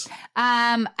obnoxious.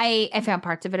 I found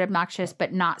parts of it obnoxious,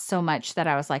 but not so much that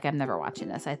I was like, I'm never watching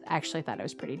this. I actually thought it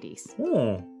was pretty decent.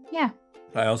 Yeah.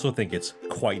 I also think it's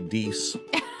quite decent.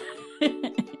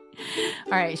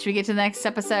 All right, should we get to the next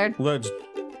episode? Let's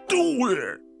do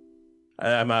it.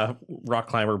 I'm a rock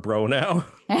climber bro now.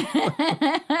 I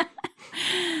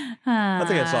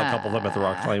think I saw a couple of them at the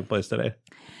rock climbing place today.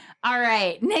 All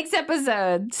right, next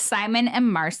episode, Simon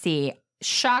and Marcy.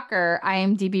 Shocker,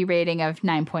 IMDb rating of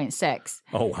 9.6.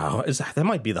 Oh wow, that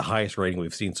might be the highest rating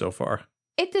we've seen so far.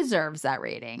 It deserves that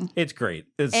rating. It's great.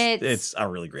 It's a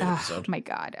really great episode. Oh my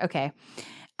God. Okay.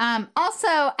 Also,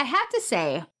 I have to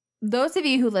say, those of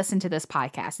you who listen to this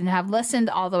podcast and have listened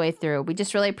all the way through, we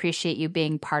just really appreciate you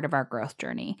being part of our growth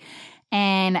journey.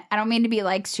 And I don't mean to be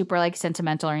like super like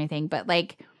sentimental or anything, but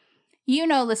like,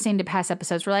 listening to past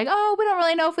episodes, we're like, oh, we don't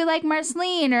really know if we like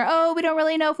Marceline, or oh, we don't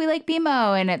really know if we like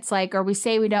BMO. And it's like, or we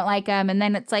say we don't like them. And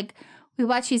then it's like, we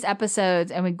watch these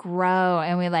episodes and we grow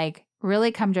and we like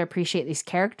really come to appreciate these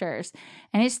characters.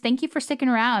 And I just thank you for sticking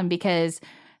around, because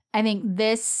I think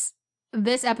this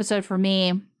episode for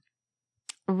me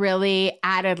really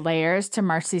added layers to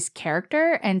Marcy's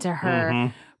character and to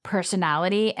her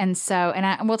personality. And so,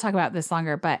 and we'll talk about this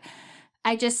longer, but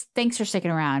I just, thanks for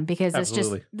sticking around, because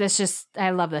I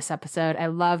love this episode. I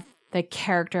love the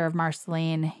character of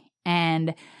Marceline,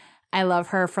 and I love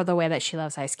her for the way that she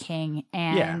loves Ice King.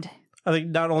 And I think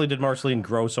not only did Marceline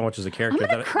grow so much as a character,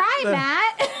 I'm gonna cry,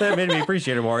 Matt. that made me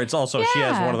appreciate her more. It's also, she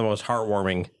has one of the most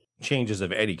heartwarming changes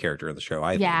of any character in the show,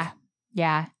 I think.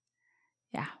 Yeah.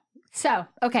 So,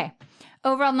 okay.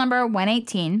 Overall number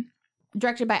 118.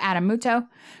 Directed by Adam Muto.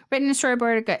 Written and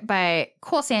storyboarded by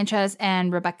Cole Sanchez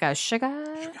and Rebecca Sugar.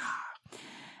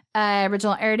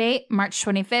 Original air date, March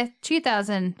 25th,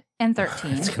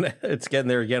 2013. It's getting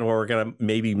there again, where we're going to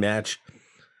maybe match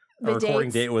a recording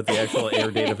dates. date with the actual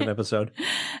air date of an episode.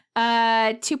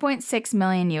 2.6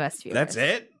 million US viewers. That's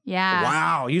it? Yeah.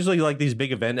 Wow. Usually like these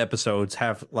big event episodes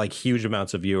have like huge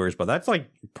amounts of viewers, but that's like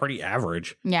pretty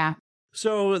average. Yeah.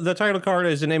 So the title card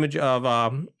is an image of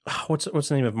what's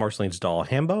the name of Marceline's doll?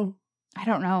 Hambo? I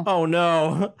don't know. Oh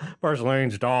no.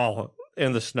 Marceline's doll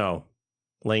in the snow.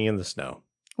 Laying in the snow.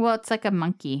 Well, it's like a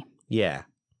monkey Yeah.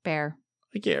 bear.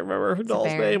 I can't remember her It's a doll's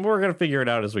bear. name. We're gonna figure it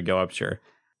out as we go, I'm sure.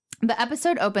 The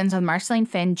episode opens with Marceline,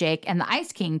 Finn, Jake, and the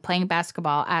Ice King playing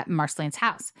basketball at Marceline's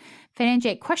house. Finn and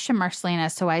Jake question Marceline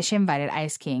as to why she invited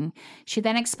Ice King. She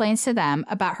then explains to them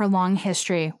about her long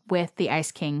history with the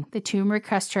Ice King. The two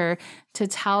request her to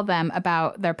tell them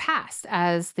about their past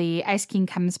as the Ice King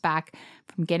comes back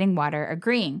from getting water,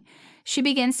 agreeing. She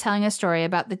begins telling a story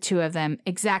about the two of them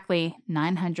exactly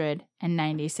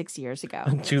 996 years ago.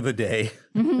 To the day.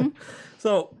 Mm-hmm.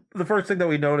 So the first thing that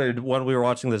we noted when we were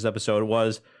watching this episode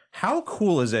was how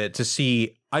cool is it to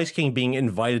see Ice King being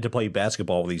invited to play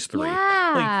basketball with these three?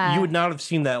 Yeah. Like you would not have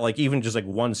seen that like even just like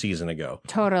one season ago.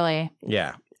 Totally.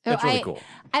 Yeah. Oh, That's really cool.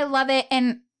 I love it.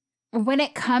 And when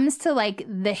it comes to like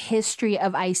the history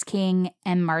of Ice King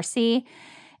and Marcy,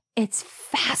 it's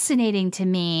fascinating to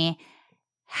me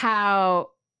how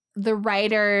the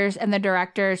writers and the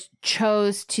directors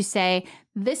chose to say,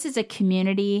 this is a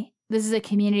community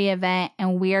event,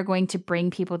 and we are going to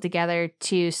bring people together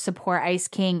to support Ice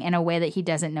King in a way that he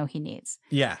doesn't know he needs.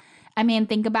 Yeah. I mean,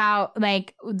 think about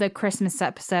like the Christmas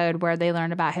episode where they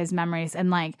learned about his memories and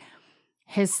like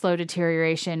his slow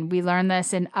deterioration. We learned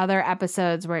this in other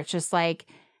episodes where it's just like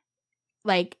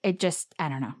it just, I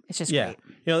don't know. It's just Yeah. great.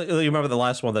 You know, you remember the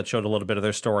last one that showed a little bit of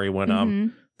their story when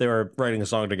Mhm. they were writing a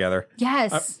song together.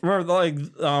 Yes. I remember like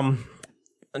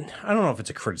I don't know if it's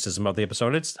a criticism of the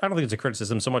episode. I don't think it's a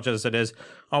criticism so much as it is,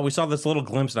 oh, we saw this little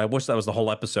glimpse and I wish that was the whole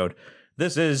episode.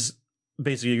 This is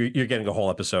basically you're getting a whole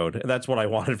episode. And that's what I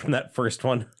wanted from that first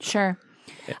one. Sure.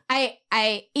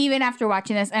 I even after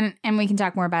watching this, and we can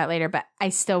talk more about it later, but I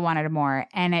still wanted more.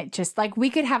 And it just like we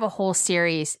could have a whole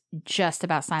series just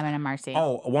about Simon and Marcy.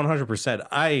 Oh, 100%.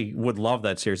 I would love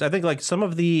that series. I think like some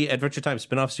of the Adventure Time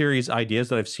spinoff series ideas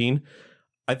that I've seen,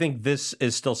 I think this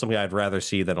is still something I'd rather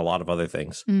see than a lot of other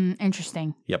things.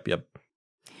 Interesting. Yep.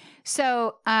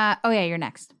 So, you're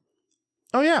next.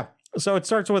 Oh, yeah. So it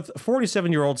starts with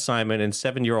 47-year-old Simon and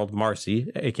 7-year-old Marcy,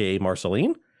 a.k.a.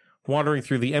 Marceline, wandering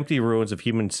through the empty ruins of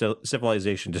human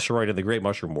civilization destroyed in the Great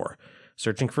Mushroom War,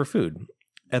 searching for food.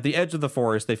 At the edge of the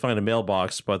forest, they find a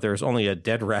mailbox, but there's only a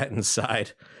dead rat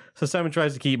inside. So Simon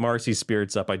tries to keep Marcy's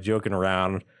spirits up by joking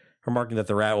around, remarking that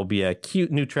the rat will be a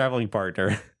cute new traveling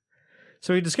partner.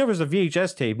 So he discovers a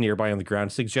VHS tape nearby on the ground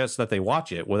and suggests that they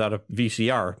watch it without a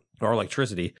VCR or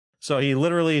electricity. So he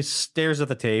literally stares at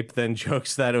the tape, then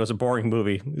jokes that it was a boring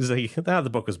movie. He's like, the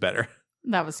book was better.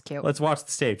 That was cute. Let's watch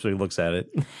the tape. So he looks at it.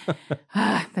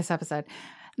 This episode.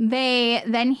 They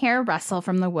then hear Russell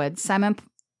from the woods. Simon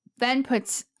then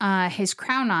puts his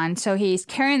crown on. So he's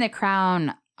carrying the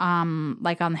crown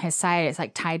like on his side. It's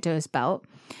like tied to his belt.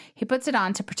 He puts it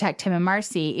on to protect him and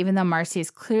Marcy, even though Marcy is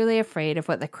clearly afraid of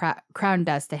what the crown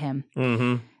does to him.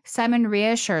 Mm-hmm. Simon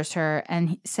reassures her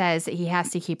and says that he has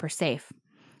to keep her safe.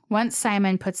 Once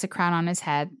Simon puts the crown on his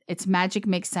head, its magic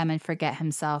makes Simon forget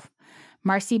himself.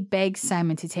 Marcy begs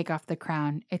Simon to take off the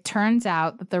crown. It turns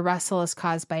out that the rustle is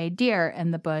caused by a deer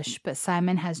in the bush, but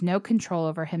Simon has no control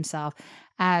over himself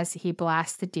as he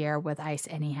blasts the deer with ice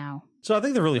anyhow. So I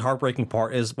think the really heartbreaking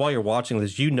part is while you're watching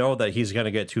this, you know that he's going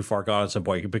to get too far gone at some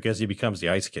point because he becomes the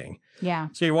Ice King. Yeah.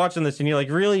 So you're watching this and you're like,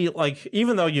 really, like,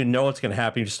 even though you know it's going to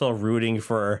happen, you're still rooting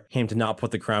for him to not put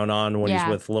the crown on when he's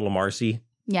with little Marcy.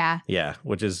 Yeah. Yeah,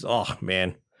 which is, oh,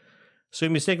 man. So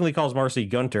he mistakenly calls Marcy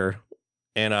Gunter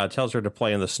and tells her to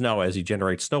play in the snow as he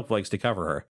generates snowflakes to cover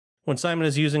her. When Simon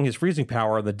is using his freezing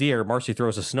power on the deer, Marcy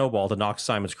throws a snowball to knock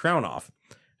Simon's crown off.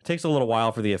 It takes a little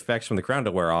while for the effects from the crown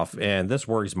to wear off, and this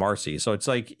worries Marcy. So it's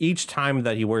like each time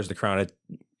that he wears the crown, it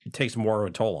takes more of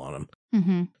a toll on him.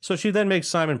 Mm-hmm. So she then makes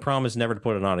Simon promise never to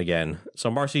put it on again.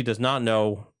 So Marcy does not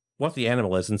know what the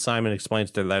animal is, and Simon explains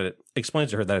to her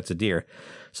that it's a deer.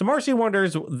 So Marcy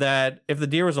wonders that if the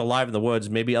deer was alive in the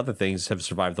woods, maybe other things have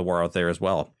survived the war out there as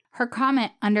well. Her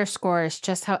comment underscores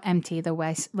just how empty the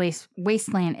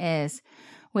wasteland is,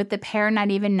 with the pair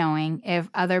not even knowing if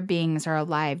other beings are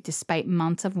alive despite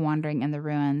months of wandering in the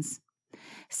ruins.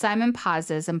 Simon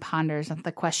pauses and ponders on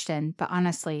the question, but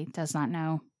honestly does not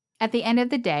know. At the end of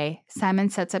the day, Simon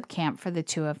sets up camp for the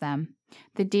two of them.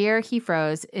 The deer he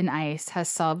froze in ice has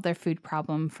solved their food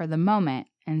problem for the moment,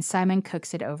 and Simon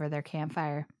cooks it over their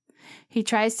campfire. He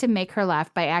tries to make her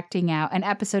laugh by acting out an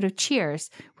episode of Cheers,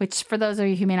 which for those of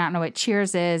you who may not know what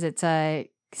Cheers is, it's a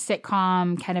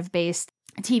sitcom kind of based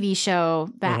TV show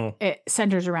that it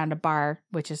centers around a bar,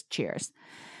 which is Cheers.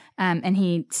 And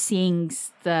he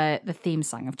sings the theme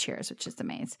song of Cheers, which is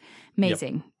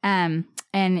amazing. Yep.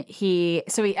 And he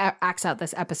acts out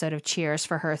this episode of Cheers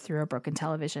for her through a broken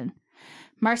television.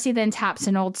 Marcy then taps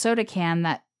an old soda can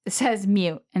that says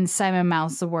mute, and Simon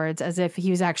mouths the words as if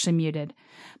he was actually muted.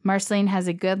 Marceline has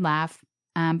a good laugh,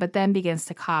 but then begins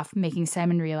to cough, making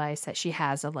Simon realize that she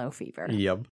has a low fever.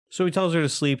 Yep. So he tells her to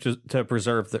sleep to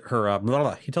preserve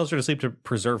He tells her to sleep to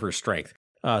preserve her strength.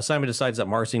 Simon decides that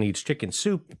Marcy needs chicken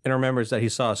soup and remembers that he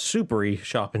saw a soupery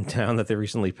shop in town that they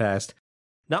recently passed.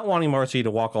 Not wanting Marcy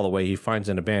to walk all the way, he finds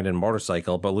an abandoned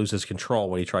motorcycle but loses control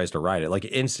when he tries to ride it. Like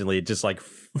instantly, it just like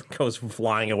goes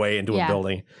flying away into a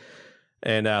building.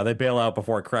 And they bail out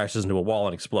before it crashes into a wall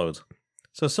and explodes.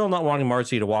 So still not wanting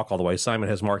Marcy to walk all the way, Simon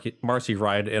has Marcy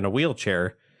ride in a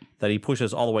wheelchair that he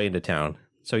pushes all the way into town.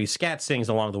 So he scat sings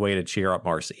along the way to cheer up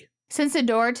Marcy. Since the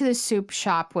door to the soup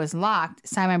shop was locked,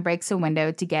 Simon breaks a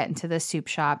window to get into the soup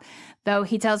shop, though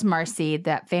he tells Marcy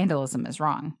that vandalism is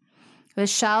wrong. The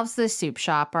shelves of the soup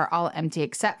shop are all empty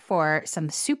except for some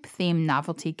soup-themed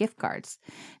novelty gift cards.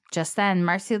 Just then,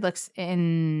 Marcy looks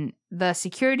in the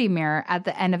security mirror at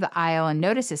the end of the aisle and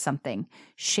notices something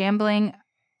shambling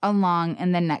along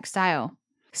in the next aisle.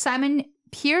 Simon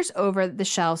peers over the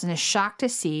shelves and is shocked to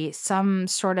see some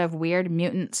sort of weird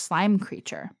mutant slime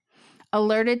creature.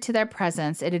 Alerted to their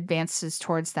presence, it advances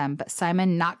towards them, but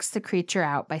Simon knocks the creature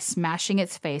out by smashing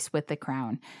its face with the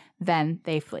crown. Then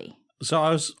they flee. So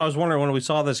I was wondering, when we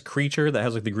saw this creature that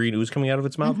has like the green ooze coming out of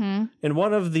its mouth, in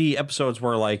one of the episodes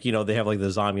where like, you know, they have like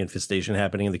the zombie infestation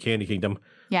happening in the Candy Kingdom,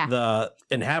 the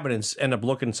inhabitants end up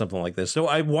looking something like this. So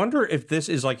I wonder if this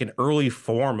is like an early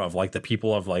form of like the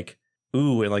people of like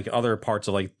Ooh and like other parts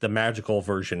of like the magical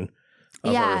version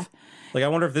of Earth. Like I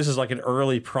wonder if this is like an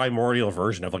early primordial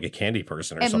version of like a candy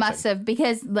person or something. It must have,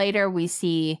 because later we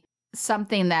see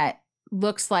something that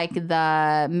looks like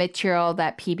the material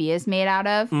that PB is made out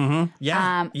of.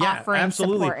 Offering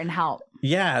absolutely. Support and help.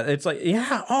 Yeah, it's like,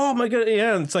 oh my God.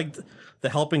 Yeah, it's like the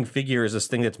helping figure is this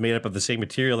thing that's made up of the same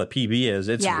material that PB is.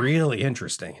 It's really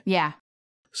interesting. Yeah.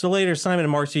 So later, Simon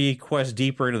and Marcy quest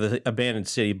deeper into the abandoned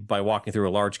city by walking through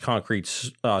a large concrete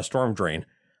storm drain.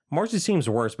 Marcy seems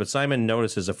worse, but Simon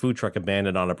notices a food truck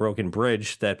abandoned on a broken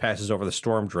bridge that passes over the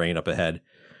storm drain up ahead.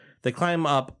 They climb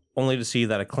up only to see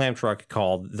that a clam truck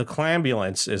called the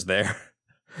Clambulance is there.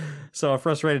 So a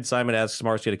frustrated Simon asks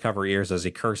Marcy to cover her ears as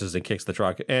he curses and kicks the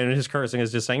truck. And his cursing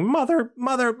is just saying, mother,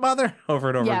 mother, mother, over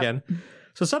and over again.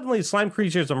 So suddenly slime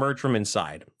creatures emerge from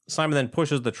inside. Simon then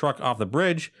pushes the truck off the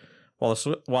bridge while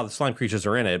the slime creatures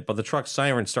are in it. But the truck's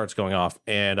siren starts going off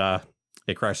and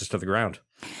it crashes to the ground.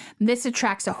 This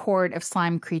attracts a horde of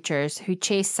slime creatures who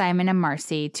chase Simon and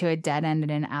Marcy to a dead end in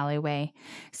an alleyway.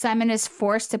 Simon is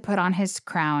forced to put on his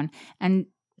crown and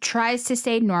tries to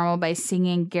stay normal by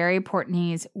singing Gary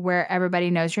Portnoy's Where Everybody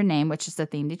Knows Your Name, which is the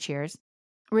theme to Cheers,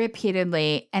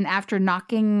 repeatedly, and after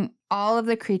knocking all of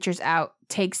the creatures out,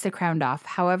 takes the crown off.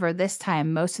 However, this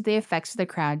time, most of the effects of the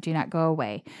crown do not go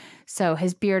away, so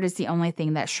his beard is the only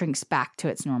thing that shrinks back to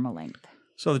its normal length.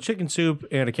 So the chicken soup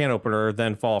and a can opener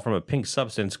then fall from a pink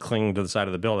substance clinging to the side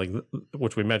of the building,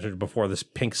 which we mentioned before, this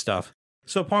pink stuff.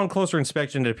 So upon closer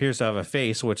inspection, it appears to have a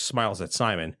face which smiles at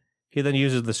Simon. He then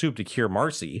uses the soup to cure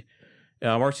Marcy.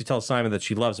 Marcy tells Simon that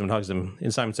she loves him and hugs him,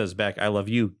 and Simon says back, I love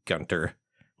you, Gunter,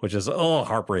 which is,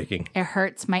 heartbreaking. It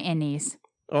hurts my innies.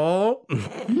 Oh,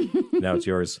 now it's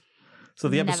yours. So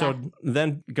the episode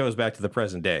then goes back to the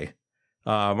present day.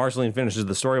 Marceline finishes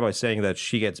the story by saying that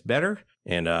she gets better,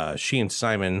 and she and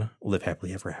Simon live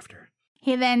happily ever after.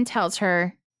 He then tells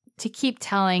her to keep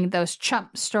telling those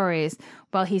chump stories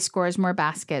while he scores more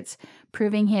baskets,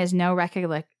 proving he has no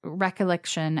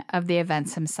recollection of the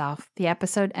events himself. The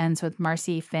episode ends with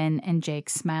Marcy, Finn, and Jake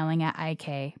smiling at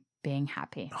IK, being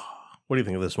happy. What do you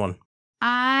think of this one?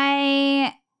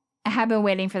 I have been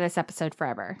waiting for this episode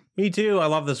forever. Me too. I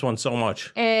love this one so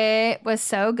much. It was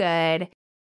so good.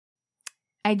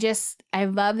 I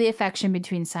love the affection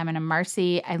between Simon and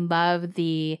Marcy. I love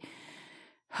the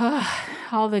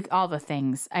all the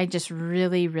things. I just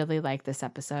really, really like this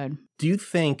episode. Do you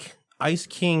think Ice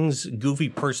King's goofy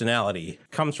personality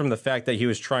comes from the fact that he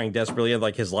was trying desperately at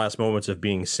like his last moments of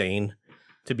being sane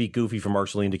to be goofy for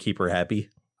Marceline to keep her happy?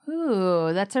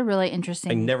 Ooh, that's a really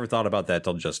interesting. I never thought about that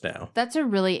till just now. That's a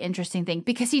really interesting thing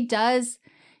because he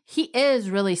is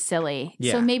really silly.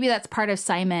 Yeah. So maybe that's part of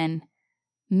Simon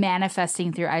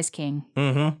manifesting through Ice King.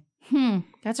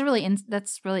 That's really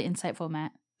insightful,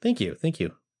 Matt. Thank you.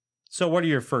 So what are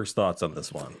your first thoughts on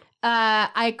this one?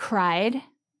 I cried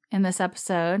in this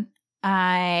episode.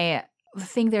 I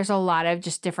think there's a lot of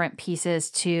just different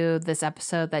pieces to this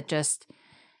episode that just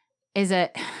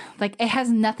it has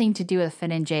nothing to do with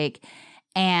Finn and Jake.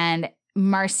 And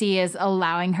Marcy is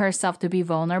allowing herself to be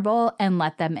vulnerable and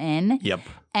let them in. Yep.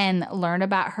 And learn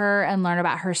about her and learn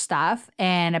about her stuff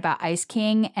and about Ice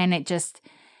King. And it just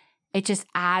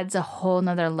adds a whole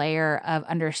nother layer of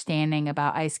understanding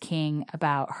about Ice King,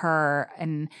 about her.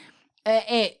 And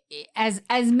it as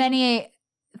many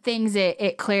things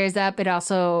it clears up, it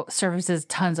also surfaces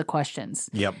tons of questions.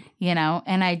 Yep. You know,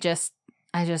 and I just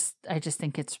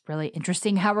think it's really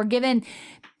interesting how we're given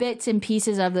bits and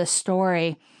pieces of the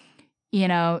story, you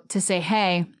know, to say,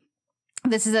 hey,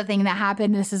 this is a thing that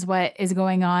happened. This is what is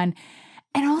going on.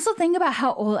 And also think about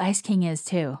how old Ice King is,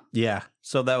 too. Yeah.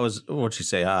 So that was, what'd you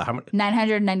say? How many?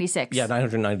 996. Yeah,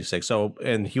 996. So,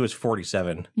 and he was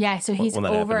 47. Yeah, so he's when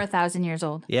that over happened. 1,000 years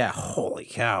old. Yeah. Holy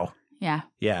cow. Yeah.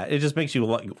 Yeah. It just makes you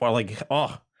like,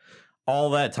 oh, all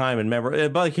that time and memory.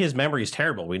 But like, his memory is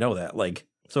terrible. We know that. Like,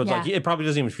 so it's Yeah. like, it probably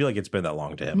doesn't even feel like it's been that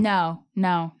long to him. No,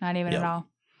 not even Yep. at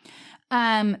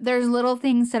all. There's little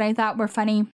things that I thought were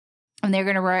funny. When they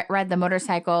were going to ride the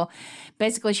motorcycle,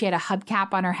 basically she had a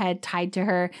hubcap on her head tied to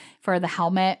her for the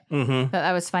helmet. Mm-hmm.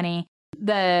 That was funny.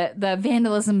 The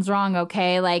vandalism's wrong,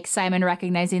 okay? Like Simon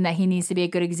recognizing that he needs to be a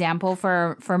good example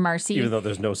for Marcy. Even though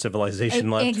there's no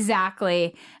civilization left.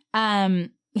 Exactly.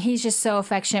 He's just so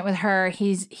affectionate with her.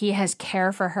 He has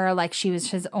care for her like she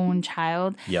was his own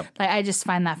child. Yep. Like I just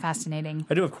find that fascinating.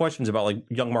 I do have questions about like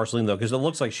young Marceline though, because it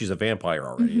looks like she's a vampire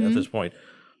already at this point.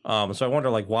 So I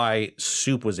wonder like why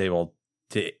Soup was able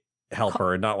to help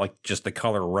her and not like just the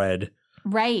color red.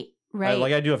 Right.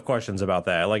 I do have questions about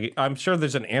that. Like I'm sure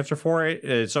there's an answer for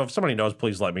it. So if somebody knows,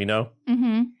 please let me know.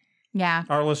 Mm-hmm. Yeah.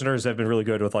 Our listeners have been really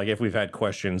good with like if we've had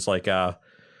questions like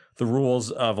the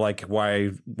rules of like why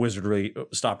Wizardry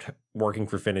stopped working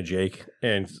for Finn and Jake,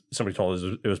 and somebody told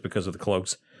us it was because of the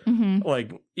cloaks. Mm-hmm.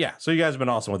 Like, yeah, so you guys have been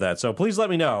awesome with that. So please let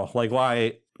me know like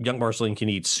why young Marceline can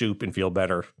eat soup and feel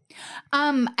better.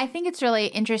 I think it's really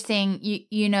interesting.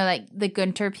 You know, like the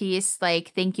Gunter piece,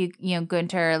 like, thank you,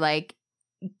 Gunter, like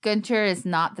Gunter is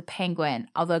not the penguin,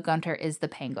 although Gunter is the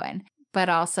penguin, but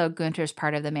also Gunter's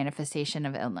part of the manifestation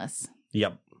of illness.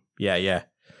 Yep. Yeah.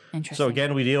 Interesting. So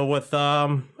again, we deal with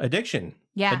addiction.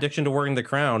 Yeah. Addiction to wearing the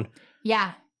crown.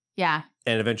 Yeah.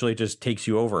 And eventually it just takes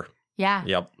you over. Yeah.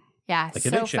 Yep. Yeah. Like so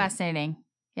addiction. fascinating.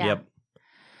 Yeah. Yep.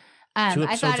 2 I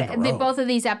episodes thought in a row. both of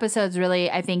these episodes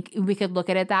really, I think we could look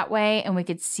at it that way and we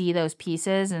could see those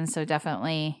pieces. And so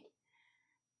definitely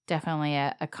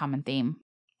a common theme.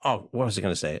 Oh, what was I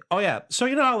going to say? Oh, yeah. So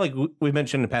you know how like we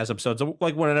mentioned in past episodes,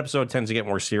 like when an episode tends to get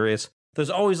more serious, there's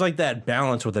always like that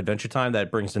balance with Adventure Time that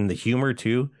brings in the humor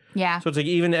too. Yeah. So it's like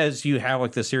even as you have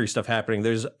like the serious stuff happening,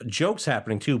 there's jokes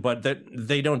happening too, but that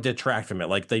they don't detract from it.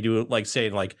 Like they do, like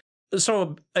saying like,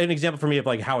 so an example for me of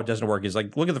like how it doesn't work is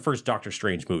like, look at the first Doctor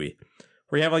Strange movie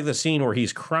where you have like the scene where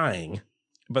he's crying,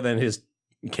 but then his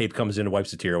cape comes in and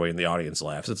wipes the tear away and the audience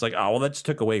laughs. It's like, oh, well, that just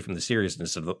took away from the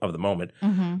seriousness of the moment.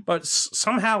 Mm-hmm. But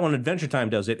somehow when Adventure Time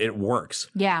does it, it works.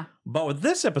 Yeah. But with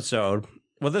this episode,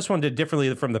 what this one did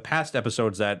differently from the past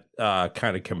episodes that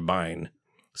kind of combine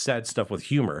sad stuff with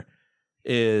humor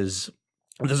is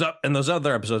in those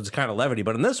other episodes, it's kind of levity.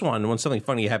 But in this one, when something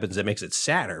funny happens, it makes it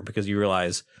sadder because you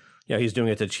realize, he's doing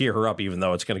it to cheer her up, even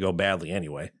though it's going to go badly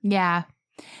anyway. Yeah.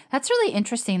 That's really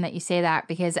interesting that you say that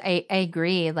because I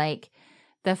agree. Like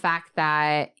the fact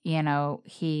that,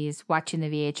 he's watching the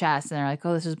VHS and they're like,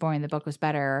 oh, this is boring. The book was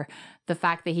better. Or the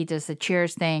fact that he does the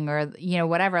cheers thing or,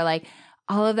 whatever, like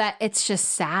all of that. It's just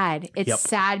sad. It's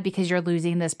sad because you're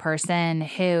losing this person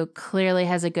who clearly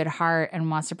has a good heart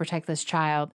and wants to protect this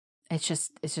child. It's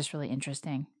just really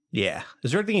interesting. Yeah.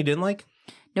 Is there anything you didn't like?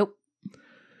 Nope.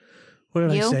 What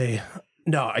did You? I say?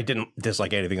 No, I didn't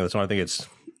dislike anything in this one. I think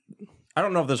I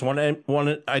don't know if this one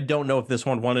I don't know if this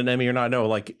one won an Emmy or not. I know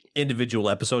like individual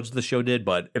episodes of the show did,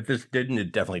 but if this didn't,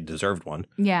 it definitely deserved one.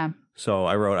 Yeah. So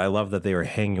I wrote, I love that they were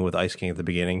hanging with Ice King at the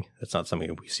beginning. That's not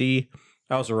something we see.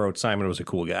 I also wrote Simon was a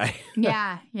cool guy.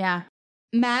 Yeah.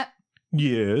 Matt,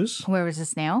 Yes. where was the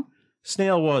snail?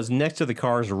 Snail was next to the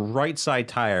car's right side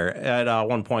tire. At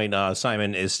one point,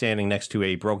 Simon is standing next to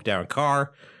a broke down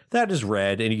car that is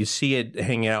red, and you see it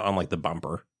hanging out on like the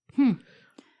bumper.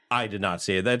 I did not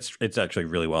see it. It's actually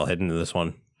really well hidden in this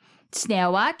one.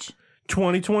 Snail watch?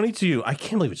 2022. I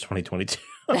can't believe it's 2022.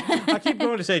 I keep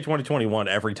going to say 2021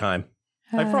 every time.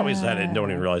 I probably said it and don't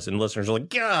even realize it. And listeners are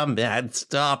like, "Yeah, man,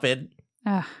 stop it."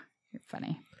 You're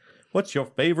funny. What's your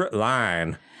favorite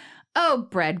line? Oh,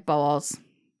 bread bowls.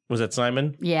 Was that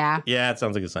Simon? Yeah. Yeah, it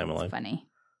sounds like a Simon line. Funny.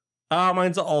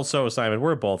 Mine's also Simon.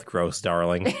 We're both gross,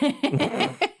 darling.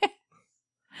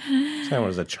 Simon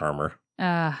was a charmer.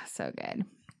 So good.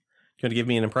 You want to give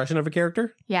me an impression of a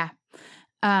character? Yeah.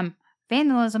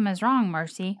 Vandalism is wrong,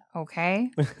 Marcy. Okay.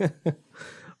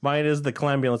 Mine is the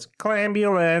Clambulance.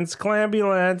 Clambulance,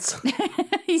 Clambulance.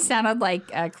 He sounded like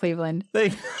Cleveland.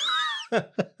 They-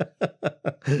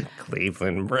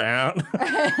 Cleveland Brown.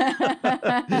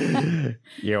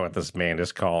 You know what this man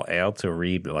is called? El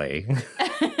Terrible.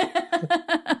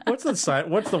 What's the sign?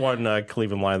 What's the one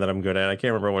Cleveland line that I'm good at? I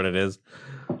can't remember what it is.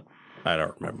 I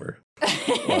don't remember.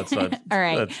 Well, it's not. All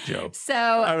right. That's Joe. So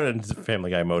I'm in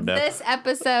Family Guy mode now. this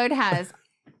episode has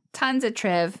tons of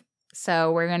triv.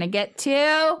 So we're going to get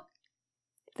to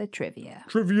the trivia.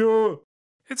 Trivia.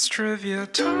 It's trivia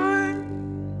time.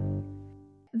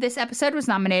 This episode was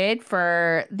nominated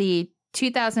for the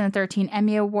 2013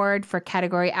 Emmy Award for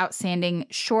category Outstanding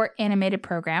Short Animated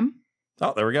Program.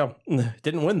 Oh, there we go.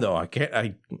 Didn't win though.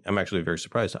 I'm actually very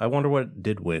surprised. I wonder what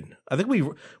did win. I think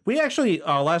we actually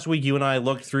last week you and I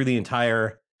looked through the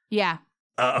entire Yeah.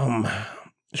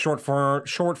 short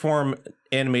form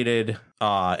animated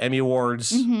Emmy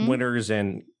Awards winners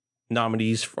and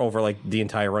nominees over like the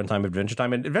entire runtime of Adventure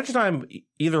Time, and Adventure Time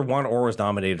either won or was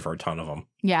nominated for a ton of them.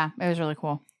 Yeah, it was really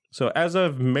cool. So as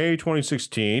of May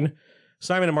 2016,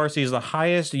 Simon and Marcy is the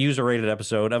highest user rated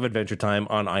episode of Adventure Time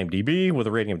on IMDb with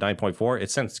a rating of 9.4.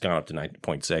 It's since gone up to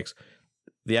 9.6.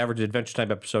 The average Adventure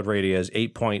Time episode rating is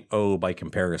 8.0 by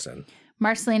comparison.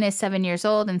 Marceline is 7 years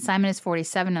old and Simon is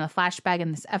 47 in the flashback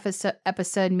in this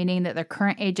episode, meaning that their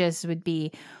current ages would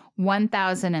be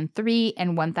 1,003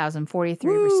 and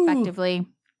 1,043 respectively.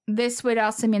 This would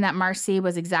also mean that Marcy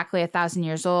was exactly 1,000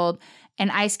 years old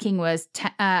and Ice King was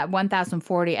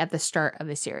 1,040 at the start of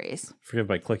the series. Forgive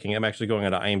my clicking. I'm actually going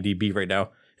on to IMDb right now.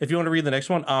 If you want to read the next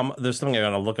one, there's something I got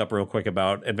to look up real quick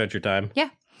about Adventure Time. Yeah.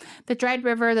 The dried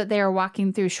river that they are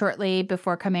walking through shortly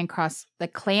before coming across the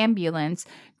Clambulance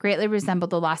greatly resembled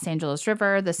the Los Angeles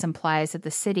River. This implies that the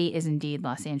city is indeed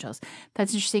Los Angeles.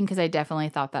 That's interesting because I definitely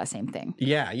thought that same thing.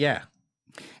 Yeah.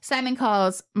 Simon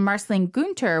calls Marceline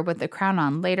Gunter with the crown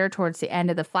on. Later, towards the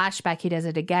end of the flashback, he does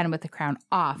it again with the crown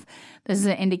off. This is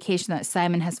an indication that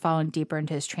Simon has fallen deeper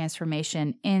into his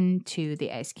transformation into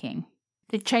the Ice King.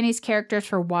 The Chinese characters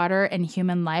for water and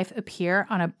human life appear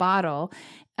on a bottle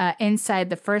inside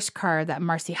the first car that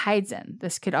Marcy hides in.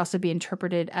 This could also be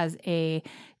interpreted as a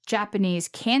Japanese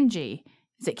kanji.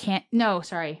 Is it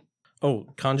sorry. Oh,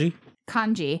 kanji?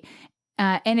 Kanji.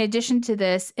 In addition to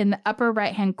this, in the upper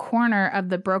right-hand corner of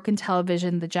the broken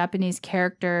television, the Japanese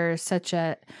characters such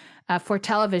as for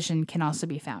television can also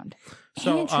be found.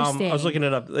 So Interesting. I was looking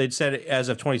it up. It said as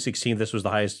of 2016, this was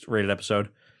the highest rated episode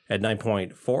at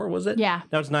 9.4, was it? Yeah.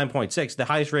 Now it's 9.6. The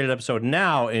highest rated episode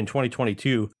now in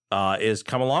 2022 is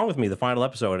Come Along With Me, the final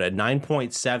episode, at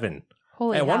 9.7.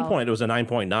 Holy At hell. one point, it was a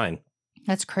 9.9.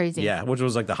 That's crazy. Yeah, which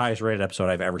was like the highest rated episode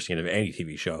I've ever seen of any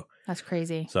TV show. That's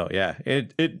crazy. So yeah,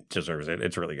 it deserves it.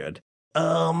 It's really good.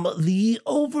 The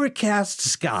overcast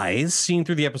skies seen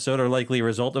through the episode are likely a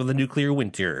result of the nuclear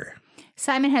winter.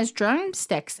 Simon has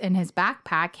drumsticks in his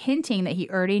backpack, hinting that he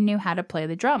already knew how to play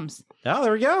the drums. Oh,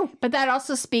 there we go. But that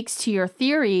also speaks to your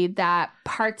theory that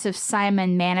parts of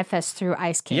Simon manifest through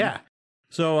Ice King. Yeah.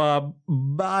 So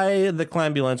by the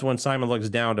Clambulance, when Simon looks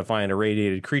down to find a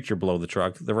radiated creature below the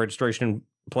truck, the registration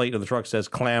plate of the truck says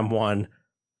Clam 1,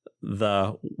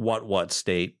 the what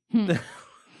state.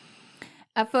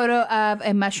 A photo of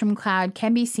a mushroom cloud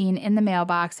can be seen in the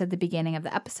mailbox at the beginning of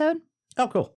the episode. Oh,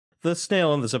 cool. The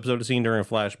snail in this episode is seen during a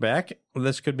flashback.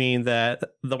 This could mean that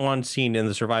the one seen in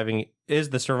the surviving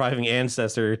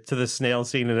ancestor to the snail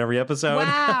seen in every episode.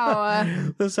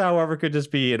 Wow. This, however, could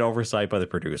just be an oversight by the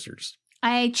producers.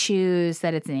 I choose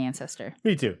that it's an ancestor.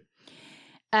 Me too.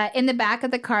 In the back of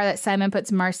the car that Simon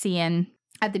puts Marcy in,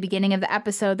 at the beginning of the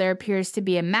episode, there appears to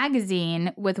be a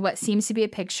magazine with what seems to be a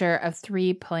picture of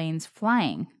 3 planes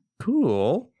flying.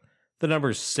 Cool. The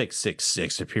numbers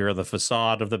 666 appear on the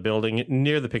facade of the building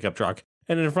near the pickup truck.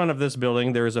 And in front of this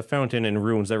building, there is a fountain in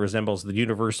ruins that resembles the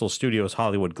Universal Studios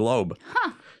Hollywood globe.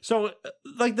 Huh. So,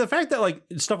 like, the fact that, like,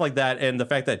 stuff like that and the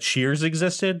fact that Cheers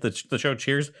existed, the show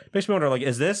Cheers, makes me wonder, like,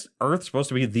 is this Earth supposed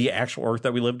to be the actual Earth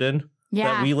that we lived in?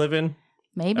 Yeah. That we live in?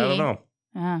 Maybe. I don't know.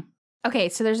 Yeah. Okay,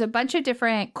 so there's a bunch of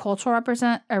different cultural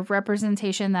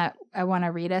representation that I want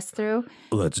to read us through.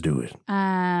 Let's do it.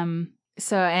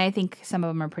 So, and I think some of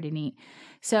them are pretty neat.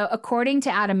 So, according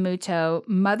to Adam Muto,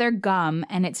 Mother Gum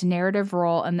and its narrative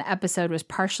role in the episode was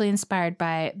partially inspired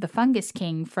by the Fungus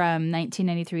King from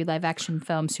 1993 live-action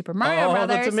film Super Mario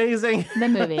Brothers. That's amazing. The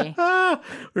movie.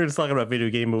 We were just talking about video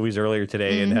game movies earlier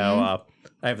today and how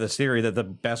I have this theory that the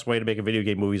best way to make a video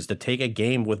game movie is to take a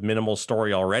game with minimal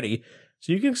story already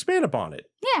so you can expand upon it.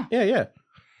 Yeah. Yeah.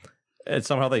 And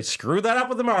somehow they screwed that up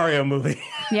with the Mario movie.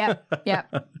 Yep.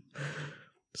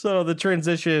 So the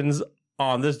transitions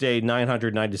on this day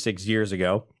 996 years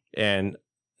ago and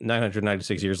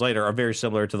 996 years later are very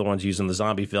similar to the ones used in the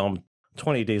zombie film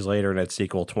 28 days later and its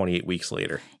sequel 28 weeks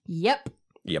later. Yep.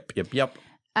 Yep.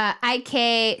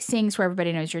 IK sings Where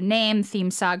Everybody Knows Your Name,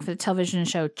 theme song for the television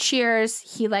show Cheers.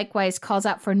 He likewise calls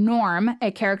out for Norm,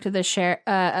 a character of the show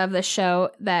and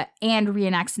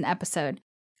reenacts an episode.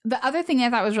 The other thing I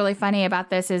thought was really funny about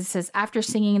this is it says after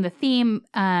singing the theme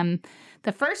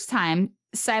the first time,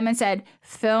 Simon said,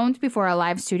 filmed before a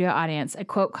live studio audience, a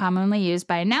quote commonly used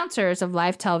by announcers of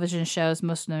live television shows,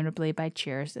 most notably by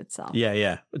Cheers itself.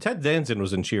 Yeah. Ted Danson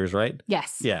was in Cheers, right?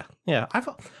 Yes. Yeah. I've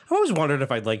always wondered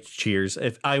if I'd like Cheers,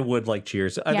 if I would like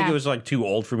Cheers. I think it was like too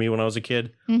old for me when I was a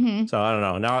kid. Mm-hmm. So I don't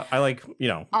know. Now I like,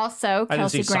 Also, I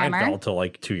didn't see Kelsey Grammer. Seinfeld till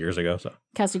like 2 years ago. So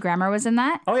Kelsey Grammer was in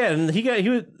that. oh yeah,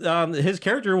 and his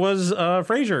character was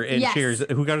Frasier in Cheers,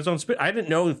 who got his own spin. I didn't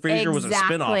know Frasier was a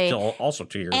spinoff till also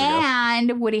 2 years ago.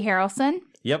 And Woody Harrelson.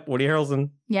 Yep, Woody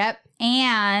Harrelson. Yep,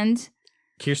 and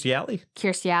Kirstie Alley,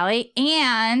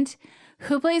 and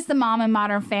who plays the mom in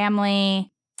Modern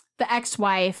Family, the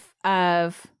ex-wife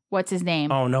of what's his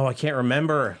name? Oh no, I can't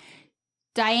remember.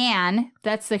 Diane.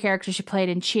 That's the character she played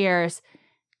in Cheers.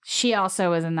 She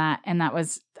also was in that, and that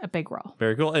was a big role.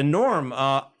 Very cool. And Norm,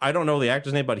 I don't know the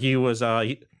actor's name, but he was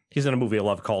he's in a movie I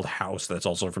love called House. That's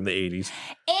also from the 80s.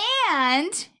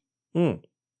 And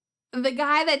the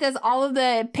guy that does all of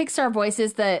the Pixar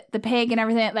voices, the pig and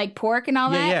everything, like pork and all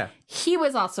that. Yeah. He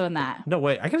was also in that. No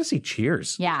way, I gotta see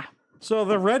Cheers. Yeah. So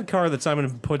the red car that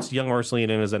Simon puts young Marceline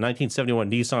in is a 1971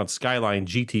 Nissan Skyline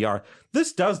GTR.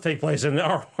 This does take place in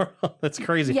our world. That's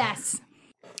crazy. Yes.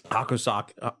 I'm not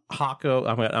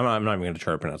even going to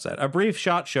try to pronounce that. A brief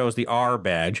shot shows the R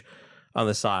badge on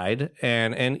the side,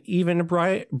 and an even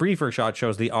briefer shot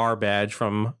shows the R badge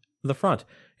from the front.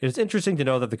 It's interesting to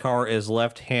know that the car is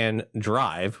left-hand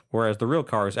drive, whereas the real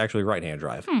car is actually right-hand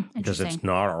drive. Because it's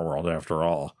not our world after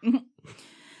all.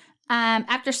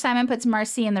 After Simon puts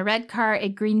Marcy in the red car, a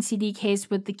green CD case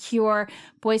with the Cure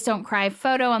Boys Don't Cry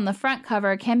photo on the front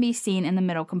cover can be seen in the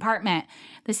middle compartment.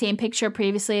 The same picture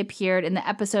previously appeared in the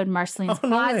episode Marceline's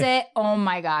Closet. Oh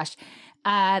my gosh.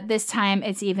 This time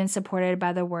it's even supported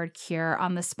by the word Cure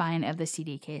on the spine of the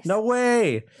CD case. No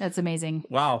way. That's amazing.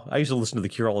 Wow. I used to listen to The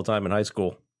Cure all the time in high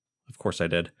school. Of course I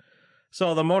did.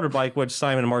 So the motorbike which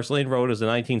Simon and Marceline rode is a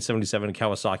 1977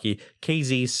 Kawasaki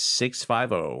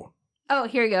KZ650. Oh,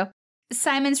 here we go.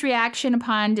 Simon's reaction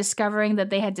upon discovering that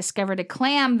they had discovered a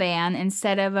clam van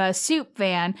instead of a soup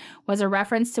van was a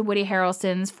reference to Woody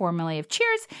Harrelson's, formerly of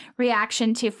Cheers,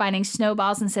 reaction to finding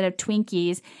snowballs instead of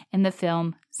Twinkies in the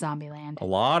film Zombieland. A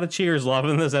lot of Cheers love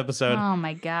in this episode. Oh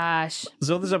my gosh.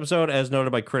 So this episode, as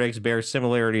noted by critics, bears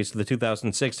similarities to the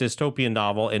 2006 dystopian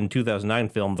novel and 2009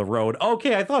 film The Road.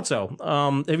 Okay, I thought so.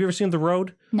 Have you ever seen The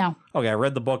Road? No. Okay, I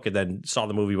read the book and then saw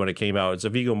the movie when it came out. It's a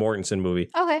Viggo Mortensen movie.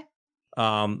 Okay.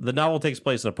 The novel takes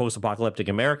place in a post-apocalyptic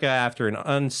America after an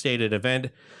unstated event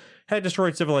had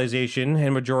destroyed civilization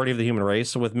and majority of the human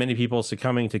race, with many people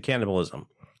succumbing to cannibalism.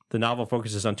 The novel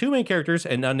focuses on two main characters,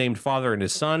 an unnamed father and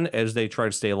his son, as they try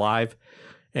to stay alive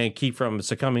and keep from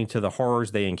succumbing to the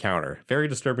horrors they encounter. Very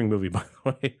disturbing movie, by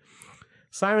the way.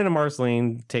 Simon and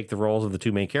Marceline take the roles of the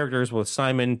two main characters, with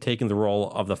Simon taking the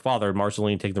role of the father and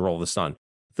Marceline taking the role of the son.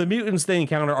 The mutants they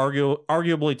encounter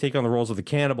arguably take on the roles of the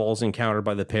cannibals encountered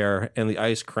by the pair, and the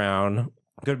ice crown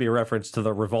could be a reference to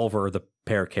the revolver the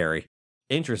pair carry.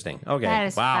 Interesting. Okay. That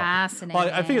is fascinating.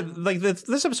 Well, I figured like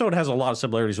this episode has a lot of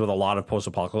similarities with a lot of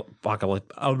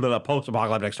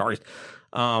post-apocalyptic stories.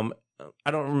 I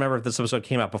don't remember if this episode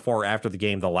came out before or after the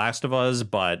game The Last of Us,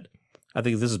 but I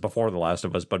think this is before The Last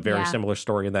of Us, but very similar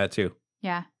story in that too.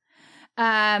 Yeah.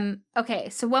 Okay,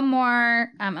 so one more,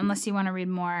 unless you want to read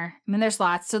more. I mean, there's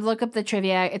lots. So look up the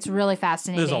trivia. It's really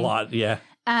fascinating. There's a lot, yeah.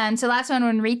 So last one,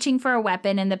 when reaching for a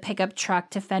weapon in the pickup truck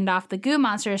to fend off the goo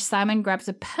monsters, Simon grabs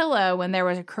a pillow when there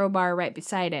was a crowbar right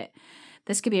beside it.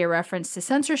 This could be a reference to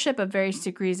censorship of various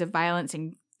degrees of violence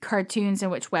in cartoons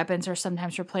in which weapons are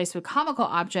sometimes replaced with comical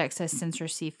objects as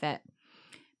censors see fit.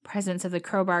 Presence of the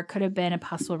crowbar could have been a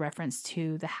possible reference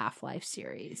to the Half-Life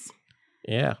series.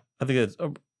 Yeah, I think it's...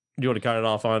 Do you want to cut it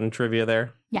off on trivia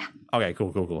there? Yeah. Okay,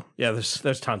 cool. Yeah,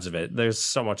 there's tons of it. There's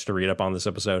so much to read up on this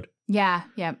episode. Yeah,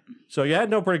 yep. So you had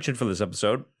no prediction for this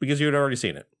episode because you had already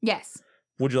seen it. Yes.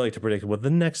 Would you like to predict what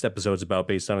the next episode's about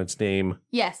based on its name?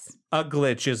 Yes. A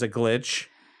glitch is a glitch.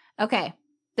 Okay.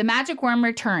 The magic worm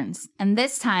returns, and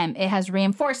this time it has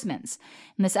reinforcements.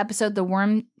 In this episode, the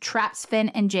worm traps Finn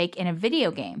and Jake in a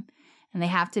video game, and they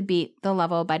have to beat the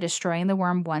level by destroying the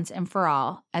worm once and for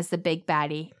all as the big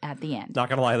baddie at the end. Not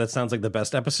gonna lie, that sounds like the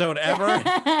best episode ever.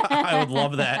 I would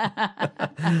love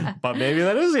that. But maybe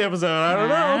that is the episode. I don't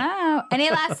know. know. Any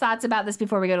last thoughts about this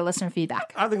before we go to listener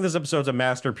feedback? I think this episode's a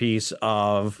masterpiece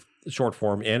of short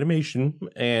form animation,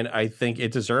 and I think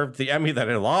it deserved the Emmy that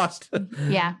it lost.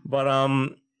 Yeah. But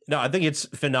no, I think it's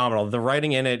phenomenal. The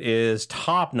writing in it is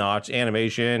top notch.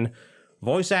 Animation,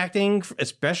 voice acting,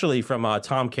 especially from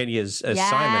Tom Kenny as Simon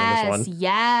in this one.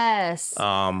 Yes.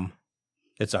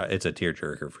 It's a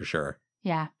tearjerker for sure.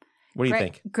 Yeah. What do you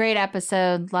think? Great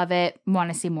episode. Love it.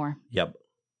 Want to see more. Yep.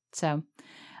 So,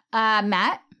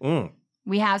 Matt,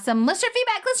 we have some listener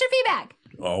feedback.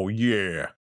 Oh yeah.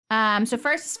 So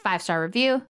first, 5-star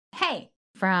review. Hey,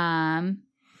 from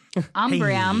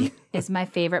Umbreon is my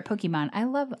favorite Pokemon. I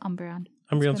love Umbreon.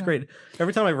 Umbreon's great.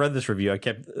 Every time I read this review, I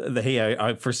kept the hey.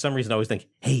 I for some reason I always think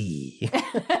hey.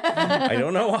 I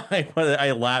don't know why, but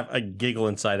I laugh, I giggle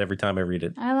inside every time I read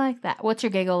it. I like that. What's your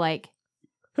giggle like?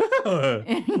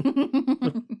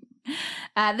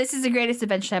 This is the greatest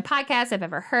Adventure Time podcast I've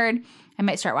ever heard. I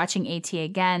might start watching AT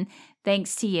again.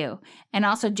 Thanks to you. And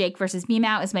also Jake versus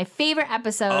Meow is my favorite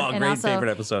episode. Oh, and great also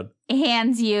favorite episode.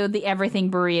 Hands you the everything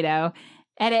burrito.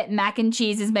 Edit, mac and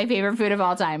cheese is my favorite food of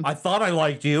all time. I thought I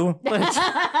liked you.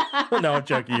 No, I'm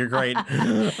joking. You're great.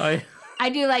 I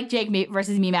do like Jake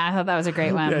versus Meow. I thought that was a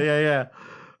great one. Yeah.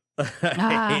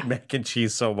 I hate mac and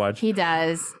cheese so much. He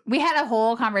does. We had a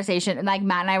whole conversation, and like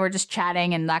Matt and I were just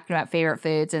chatting and talking about favorite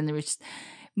foods, and we just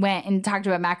went and talked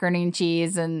about macaroni and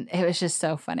cheese, and it was just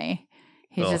so funny.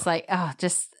 He's just like,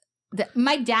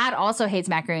 my dad also hates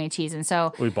macaroni and cheese, and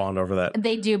so we bond over that.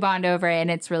 They do bond over it,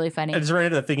 and it's really funny. I just ran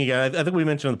into the thing again. I think we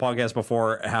mentioned on the podcast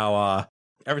before how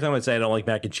every time I say I don't like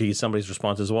mac and cheese, somebody's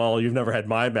response is, "Well, you've never had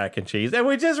my mac and cheese," and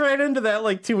we just ran into that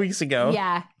like 2 weeks ago.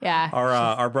 Yeah.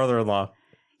 Our brother-in-law.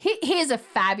 He is a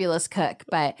fabulous cook,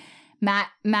 but Matt,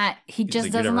 he just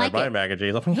like, doesn't like my it. Mac and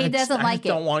cheese. He doesn't like it.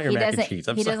 I don't want your mac and cheese.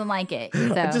 He doesn't like it.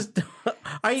 So.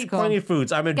 I eat plenty of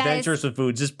foods. I'm adventurous with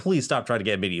foods. Just please stop trying to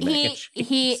get me to eat mac and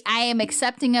cheese. I am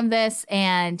accepting of this,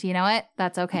 and you know what?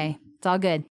 That's okay. It's all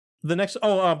good. The next,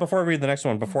 before I read the next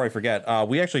one, before I forget,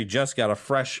 we actually just got a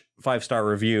fresh 5-star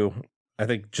review. I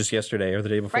think just yesterday or the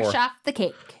day before. Fresh off the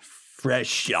cake.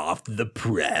 Fresh off the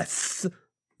press.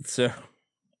 So.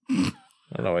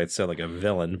 I don't know, it sounded like a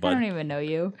villain, but I don't even know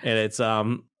you. And it's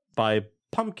by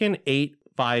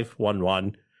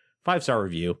Pumpkin8511, 5-star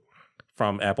review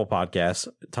from Apple Podcasts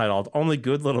titled "Only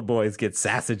Good Little Boys Get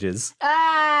Sausages."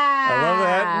 I love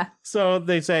that. So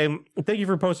they say, "Thank you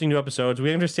for posting new episodes.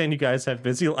 We understand you guys have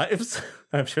busy lives."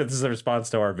 I'm sure this is a response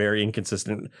to our very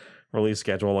inconsistent release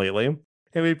schedule lately, and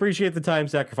we appreciate the time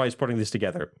sacrifice putting this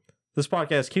together. This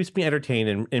podcast keeps me entertained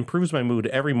and improves my mood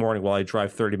every morning while I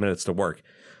drive 30 minutes to work.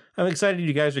 I'm excited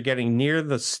you guys are getting near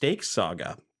the steak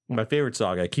saga, my favorite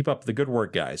saga. Keep up the good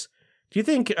work, guys. Do you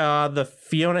think the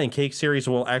Fiona and Cake series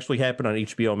will actually happen on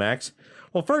HBO Max?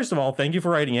 Well, first of all, thank you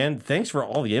for writing in. Thanks for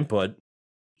all the input.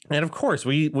 And of course,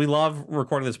 we love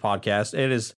recording this podcast.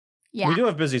 It is, we do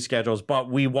have busy schedules, but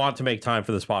we want to make time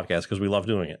for this podcast because we love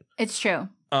doing it. It's true.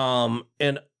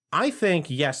 And I think,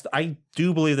 yes, I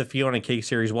do believe the Fiona and Cake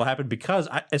series will happen because,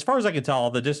 as far as I can tell,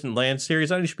 the Distant Land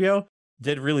series on HBO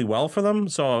did really well for them.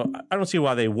 So I don't see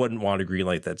why they wouldn't want to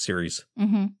greenlight that series.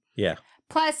 Mm-hmm. Yeah.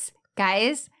 Plus,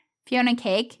 guys, Fiona and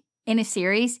Cake in a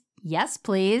series, yes,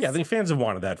 please. Yeah, I think fans have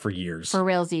wanted that for years. For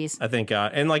realsies. I think,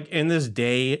 and like in this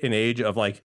day and age of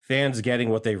like fans getting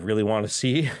what they really want to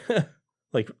see,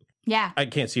 like, yeah, I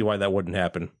can't see why that wouldn't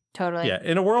happen. Totally. Yeah.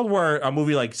 In a world where a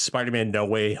movie like Spider-Man No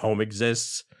Way Home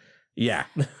exists, yeah.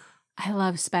 I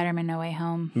love Spider-Man No Way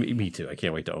Home. Me too. I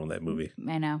can't wait to own that movie.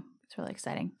 I know. It's really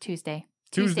exciting. Tuesday.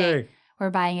 We're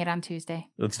buying it on Tuesday.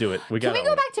 Let's do it. Can we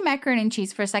go back to macaroni and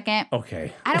cheese for a second?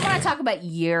 Okay. I don't want to talk about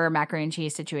your macaroni and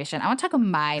cheese situation. I want to talk about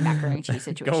my macaroni and cheese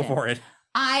situation. Go for it.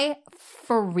 I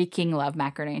freaking love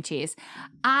macaroni and cheese.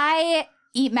 I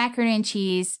eat macaroni and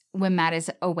cheese when Matt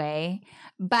is away,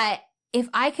 but if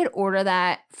I could order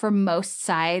that for most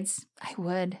sides, I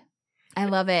would. I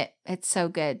love it. It's so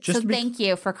good. Thank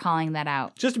you for calling that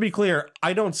out. Just to be clear,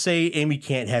 I don't say Amy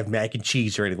can't have mac and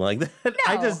cheese or anything like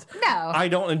that. No. I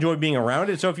don't enjoy being around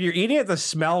it. So if you're eating it, the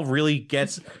smell really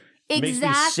makes me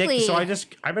sick. So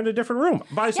I'm in a different room.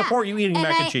 But I support you eating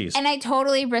mac and cheese. And I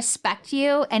totally respect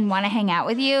you and want to hang out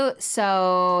with you.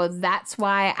 So that's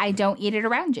why I don't eat it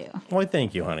around you. Well,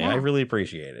 thank you, honey. Yeah. I really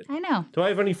appreciate it. I know. Do I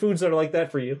have any foods that are like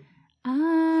that for you?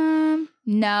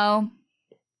 No.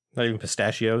 Not even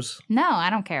pistachios? No, I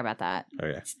don't care about that.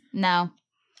 Okay. No.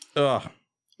 Ugh.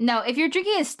 No, if you're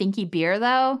drinking a stinky beer,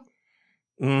 though,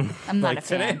 I'm not a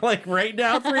fan. Today, like right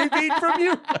now, 3 feet from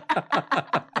you?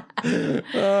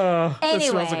 Anyway. This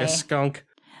smells like a skunk.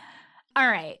 All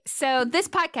right. So this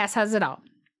podcast has it all.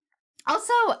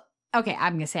 Also, okay,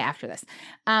 I'm going to say after this,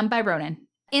 by Ronan.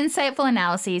 Insightful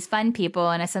analyses, fun people,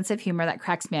 and a sense of humor that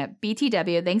cracks me up.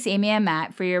 BTW, thanks Amy and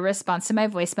Matt for your response to my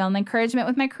voicemail and encouragement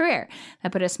with my career.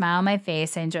 That put a smile on my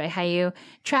face. I enjoy how you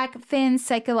track Finn's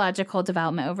psychological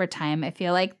development over time. I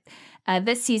feel like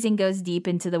this season goes deep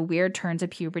into the weird turns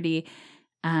of puberty,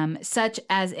 such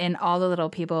as in All the Little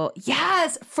People.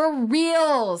 Yes, for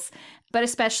reals! But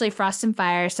especially Frost and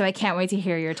Fire, so I can't wait to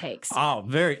hear your takes. Oh,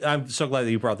 I'm so glad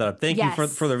that you brought that up. Thank you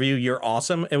for the review. You're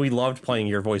awesome, and we loved playing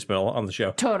your voicemail on the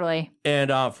show. Totally.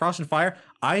 And Frost and Fire,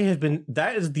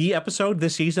 that is the episode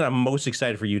this season I'm most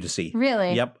excited for you to see.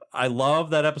 Really? Yep. I love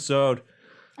that episode.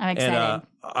 I'm excited. And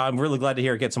I'm really glad to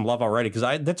hear it get some love already, because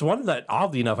that's one that,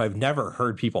 oddly enough, I've never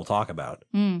heard people talk about.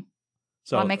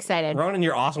 So well, I'm excited. Ronan,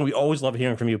 you're awesome. We always love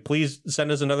hearing from you. Please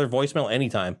send us another voicemail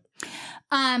anytime.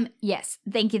 Yes.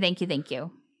 Thank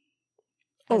you.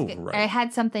 Oh, I right.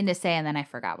 had something to say and then I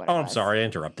forgot what it was. I'm sorry. I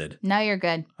interrupted. No, you're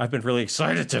good. I've been really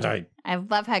excited tonight. I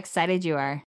love how excited you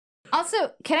are. Also,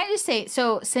 can I just say,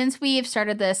 so since we've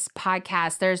started this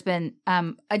podcast, there's been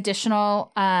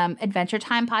additional Adventure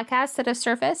Time podcasts that have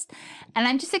surfaced. And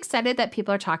I'm just excited that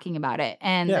people are talking about it.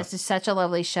 And This is such a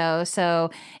lovely show.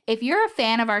 So if you're a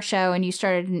fan of our show and you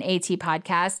started an AT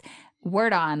podcast,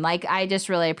 word on. Like, I just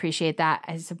really appreciate that.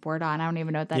 I said word on. I don't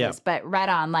even know what that is. But right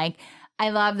on. Like, I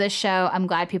love this show. I'm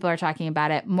glad people are talking about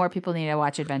it. More people need to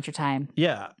watch Adventure Time.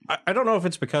 Yeah. I don't know if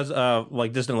it's because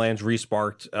like Disneyland's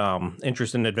re-sparked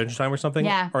interest in Adventure Time or something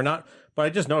or not. But I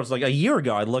just noticed like a year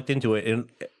ago I looked into it, and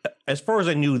as far as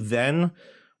I knew then,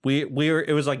 it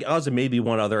was like us and maybe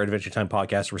one other Adventure Time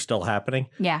podcast were still happening.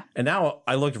 Yeah. And now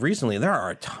I looked recently, there are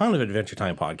a ton of Adventure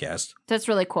Time podcasts. That's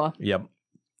really cool. Yep.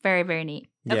 Very, very neat.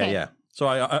 Okay. Yeah. So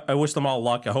I wish them all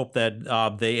luck. I hope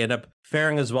that they end up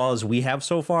faring as well as we have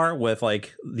so far, with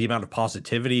like the amount of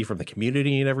positivity from the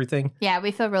community and everything. Yeah,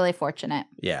 we feel really fortunate.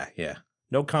 Yeah.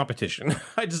 No competition.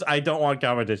 I don't want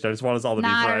competition. I just want us all to be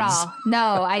friends. Not at all.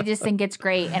 No, I just think it's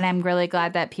great, and I'm really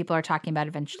glad that people are talking about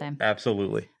Adventure Time.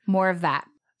 Absolutely. More of that.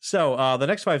 So the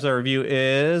next 5-star review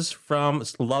is from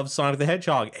Love Sonic the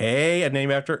Hedgehog. Hey, a name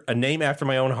after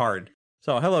my own heart.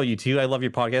 So, hello, you two. I love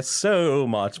your podcast so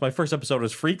much. My first episode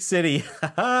was Freak City.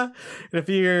 And a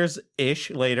few years-ish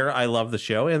later, I love the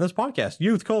show and this podcast.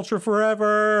 Youth culture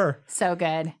forever. So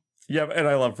good. Yep, and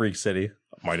I love Freak City.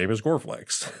 My name is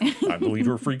Gorflex. I'm the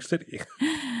leader of Freak City. You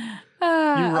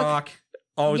rock. Okay.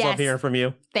 Always love hearing from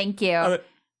you. Thank you.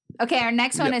 Okay, our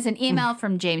next one is an email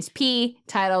from James P.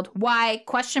 titled, Why? ?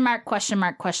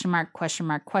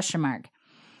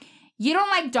 You don't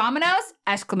like Domino's? !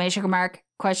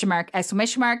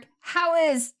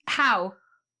 How?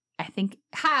 I think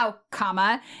how,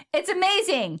 it's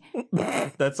amazing.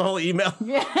 That's the whole email.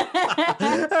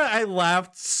 I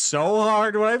laughed so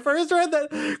hard when I first read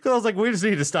that, because I was like, we just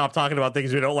need to stop talking about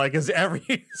things we don't like, because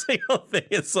every single thing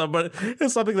is something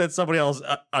that somebody else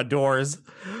adores.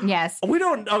 Yes. We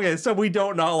don't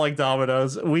not like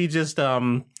Domino's. We just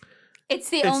it's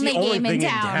the only game thing in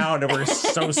town, and we're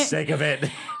so sick of it.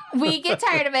 We get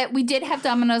tired of it. We did have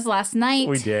Domino's last night.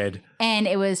 We did. And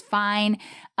it was fine.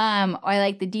 I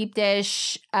like the deep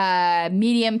dish,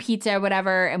 medium pizza,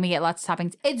 whatever, and we get lots of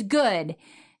toppings. It's good.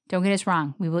 Don't get us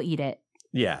wrong. We will eat it.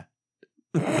 Yeah.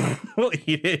 We'll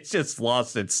eat it. It's just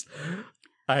lost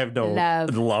I have no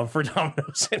love for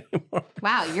Domino's anymore.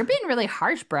 Wow, you're being really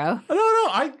harsh, bro.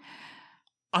 No.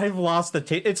 I've lost the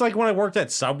taste. It's like when I worked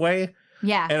at Subway.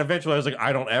 Yeah. And eventually I was like,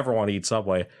 I don't ever want to eat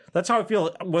Subway. That's how I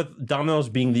feel with Domino's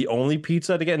being the only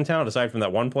pizza to get in town, aside from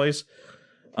that one place.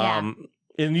 Yeah.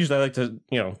 And usually I like to,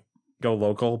 go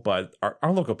local, but our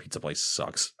local pizza place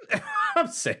sucks. I'm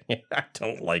saying it. I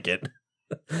don't like it.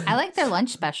 I like their lunch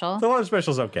special. The lunch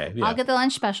special's okay. Yeah. I'll get the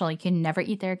lunch special. You can never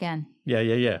eat there again. Yeah.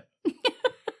 Yeah.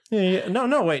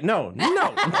 No, wait, no.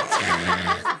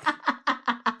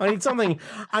 I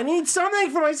need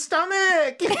something for my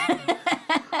stomach.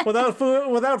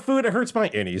 Without food, it hurts my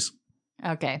innies.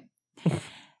 Okay.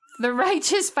 The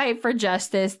Righteous Fight for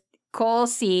Justice, Cole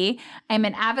C. I'm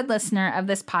an avid listener of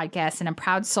this podcast and a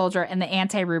proud soldier in the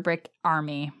anti-rubric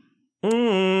army.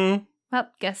 Well,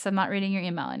 guess I'm not reading your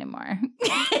email anymore.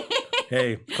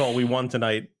 Hey, Cole, we won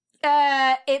tonight.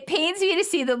 It pains me to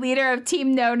see the leader of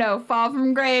Team No fall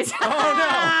from grace. Oh,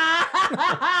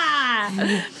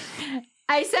 no.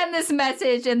 I send this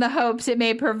message in the hopes it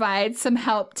may provide some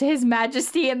help to His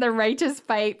Majesty in the righteous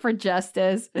fight for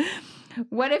justice.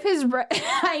 What if His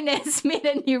Highness made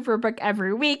a new rubric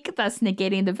every week, thus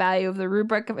negating the value of the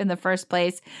rubric in the first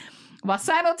place, while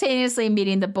simultaneously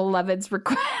meeting the beloved's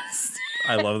request?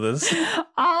 I love this.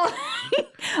 All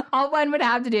one would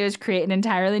have to do is create an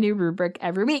entirely new rubric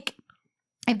every week.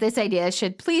 If this idea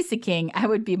should please the king, I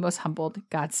would be most humbled.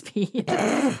 Godspeed.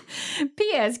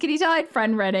 P.S. Can you tell I had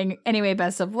fun writing? Anyway,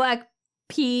 best of luck.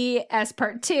 P.S.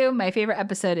 Part 2. My favorite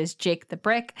episode is Jake the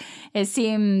Brick. It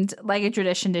seemed like a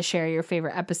tradition to share your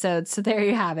favorite episodes. So there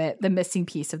you have it. The missing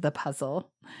piece of the puzzle.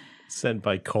 Sent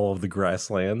by Cole of the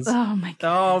Grasslands. Oh, my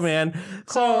God. Oh, man.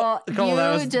 Cole,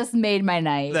 Cole, you just made my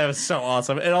night. That was so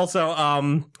awesome. And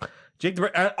also, Jake the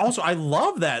Brick, also, I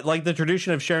love that. Like the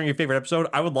tradition of sharing your favorite episode.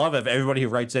 I would love if everybody who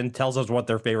writes in tells us what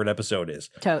their favorite episode is.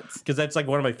 Totes. Because that's like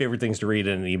one of my favorite things to read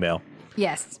in an email.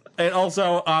 Yes. And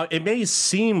also, it may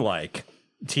seem like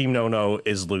Team No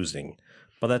is losing,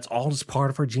 but that's all just part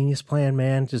of our genius plan,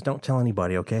 man. Just don't tell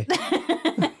anybody, okay?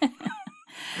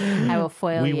 I will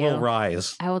foil you. We will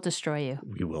rise. I will destroy you.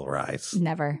 We will rise.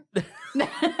 Never.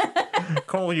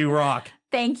 Cole, you rock.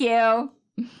 Thank you.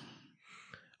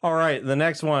 All right, the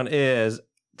next one is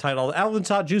titled Alvin's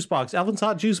Hot Juice Box. Alvin's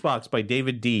Hot Juice Box by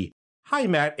David D. Hi,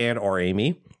 Matt and or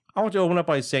Amy. I want to open up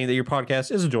by saying that your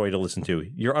podcast is a joy to listen to.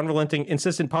 Your unrelenting,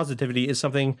 insistent positivity is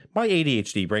something my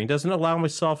ADHD brain doesn't allow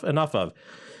myself enough of.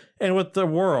 And with the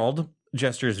world,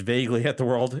 gestures vaguely at the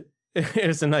world,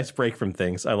 it's a nice break from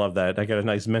things. I love that. I got a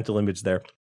nice mental image there.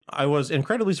 I was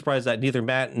incredibly surprised that neither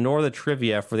Matt nor the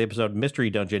trivia for the episode Mystery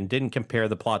Dungeon didn't compare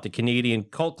the plot to Canadian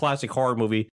cult classic horror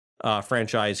movie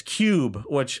franchise Cube,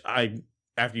 which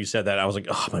after you said that, I was like,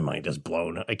 oh, my mind is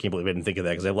blown. I can't believe I didn't think of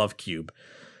that because I love Cube.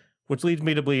 Which leads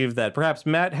me to believe that perhaps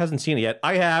Matt hasn't seen it yet.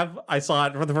 I have. I saw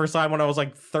it for the first time when I was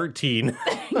like 13.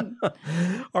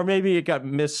 Or maybe it got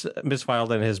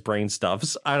misfiled in his brain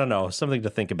stuffs. I don't know. Something to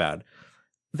think about.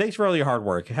 Thanks for all your hard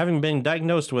work. Having been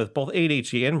diagnosed with both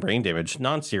ADHD and brain damage,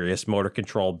 non-serious motor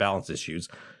control balance issues,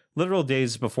 literal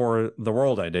days before the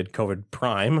world ended, COVID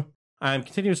prime, I'm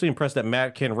continuously impressed that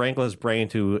Matt can wrangle his brain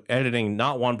to editing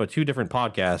not one but two different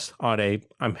podcasts on a,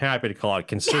 I'm happy to call it,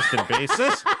 consistent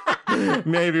basis.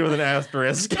 Maybe with an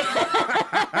asterisk.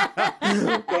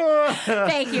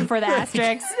 Thank you for the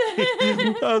asterisk.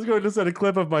 I was going to send a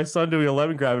clip of my son doing a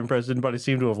lemon grab impression, but I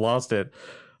seem to have lost it.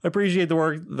 I appreciate the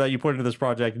work that you put into this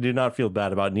project and do not feel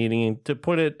bad about needing to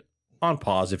put it on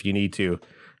pause if you need to.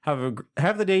 Have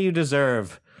the day you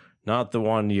deserve, not the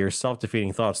one your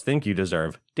self-defeating thoughts think you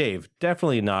deserve. Dave,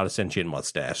 definitely not a sentient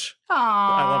mustache. Aww.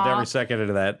 I loved every second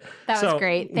of that. That was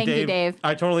great. Thank you, Dave.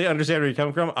 I totally understand where you're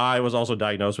coming from. I was also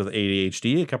diagnosed with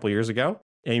ADHD a couple years ago.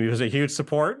 Amy was a huge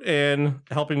support in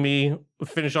helping me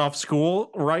finish off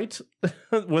school right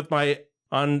with my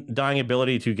undying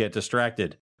ability to get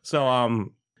distracted. So,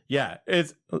 yeah,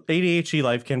 it's ADHD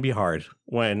life can be hard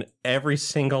when every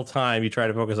single time you try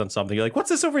to focus on something, you're like, what's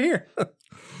this over here?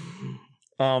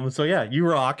 So yeah, you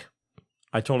rock.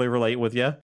 I totally relate with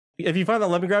you. If you find that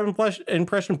lemon grab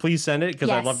impression, please send it because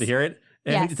I'd love to hear it.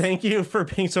 And thank you for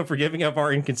being so forgiving of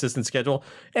our inconsistent schedule.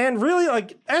 And really,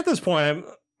 like, at this point,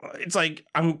 it's like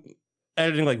I'm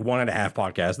editing like 1.5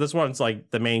 podcasts. This one's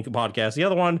like the main podcast. The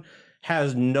other one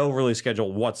has no really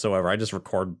schedule whatsoever. I just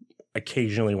record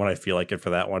occasionally when I feel like it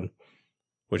for that one,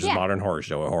 which is Modern Horror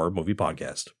Show, a horror movie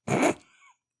podcast.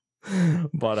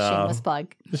 But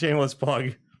shameless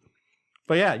plug.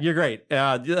 But yeah, you're great.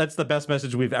 That's the best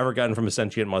message we've ever gotten from a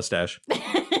sentient mustache.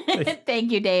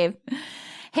 Thank you, Dave.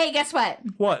 Hey, guess what?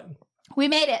 What? We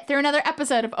made it through another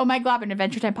episode of Oh My Glob, an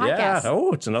Adventure Time podcast. Yeah.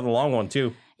 Oh, it's another long one,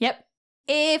 too. Yep.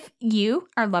 If you,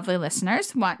 our lovely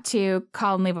listeners, want to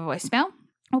call and leave a voicemail,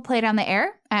 we'll play it on the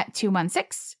air at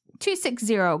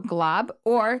 216-260-GLOB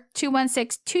or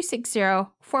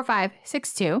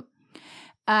 216-260-4562.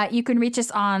 You can reach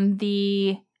us on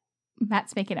the...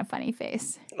 Matt's making a funny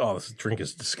face. Oh, this drink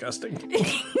is disgusting.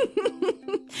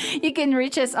 You can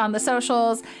reach us on the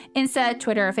socials, Insta,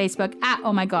 Twitter, or Facebook at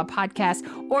Oh My Glob Podcast,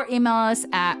 or email us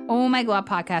at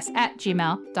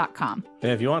ohmyglobbpodcast@gmail.com.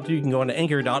 And if you want to, you can go into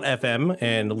anchor.fm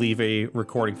and leave a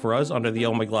recording for us under the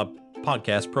Oh My Glob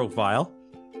Podcast profile.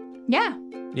 Yeah.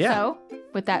 Yeah. So,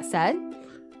 with that said,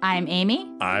 I'm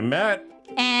Amy. I'm Matt.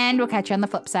 And we'll catch you on the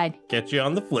flip side. Catch you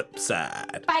on the flip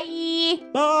side. Bye.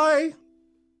 Bye.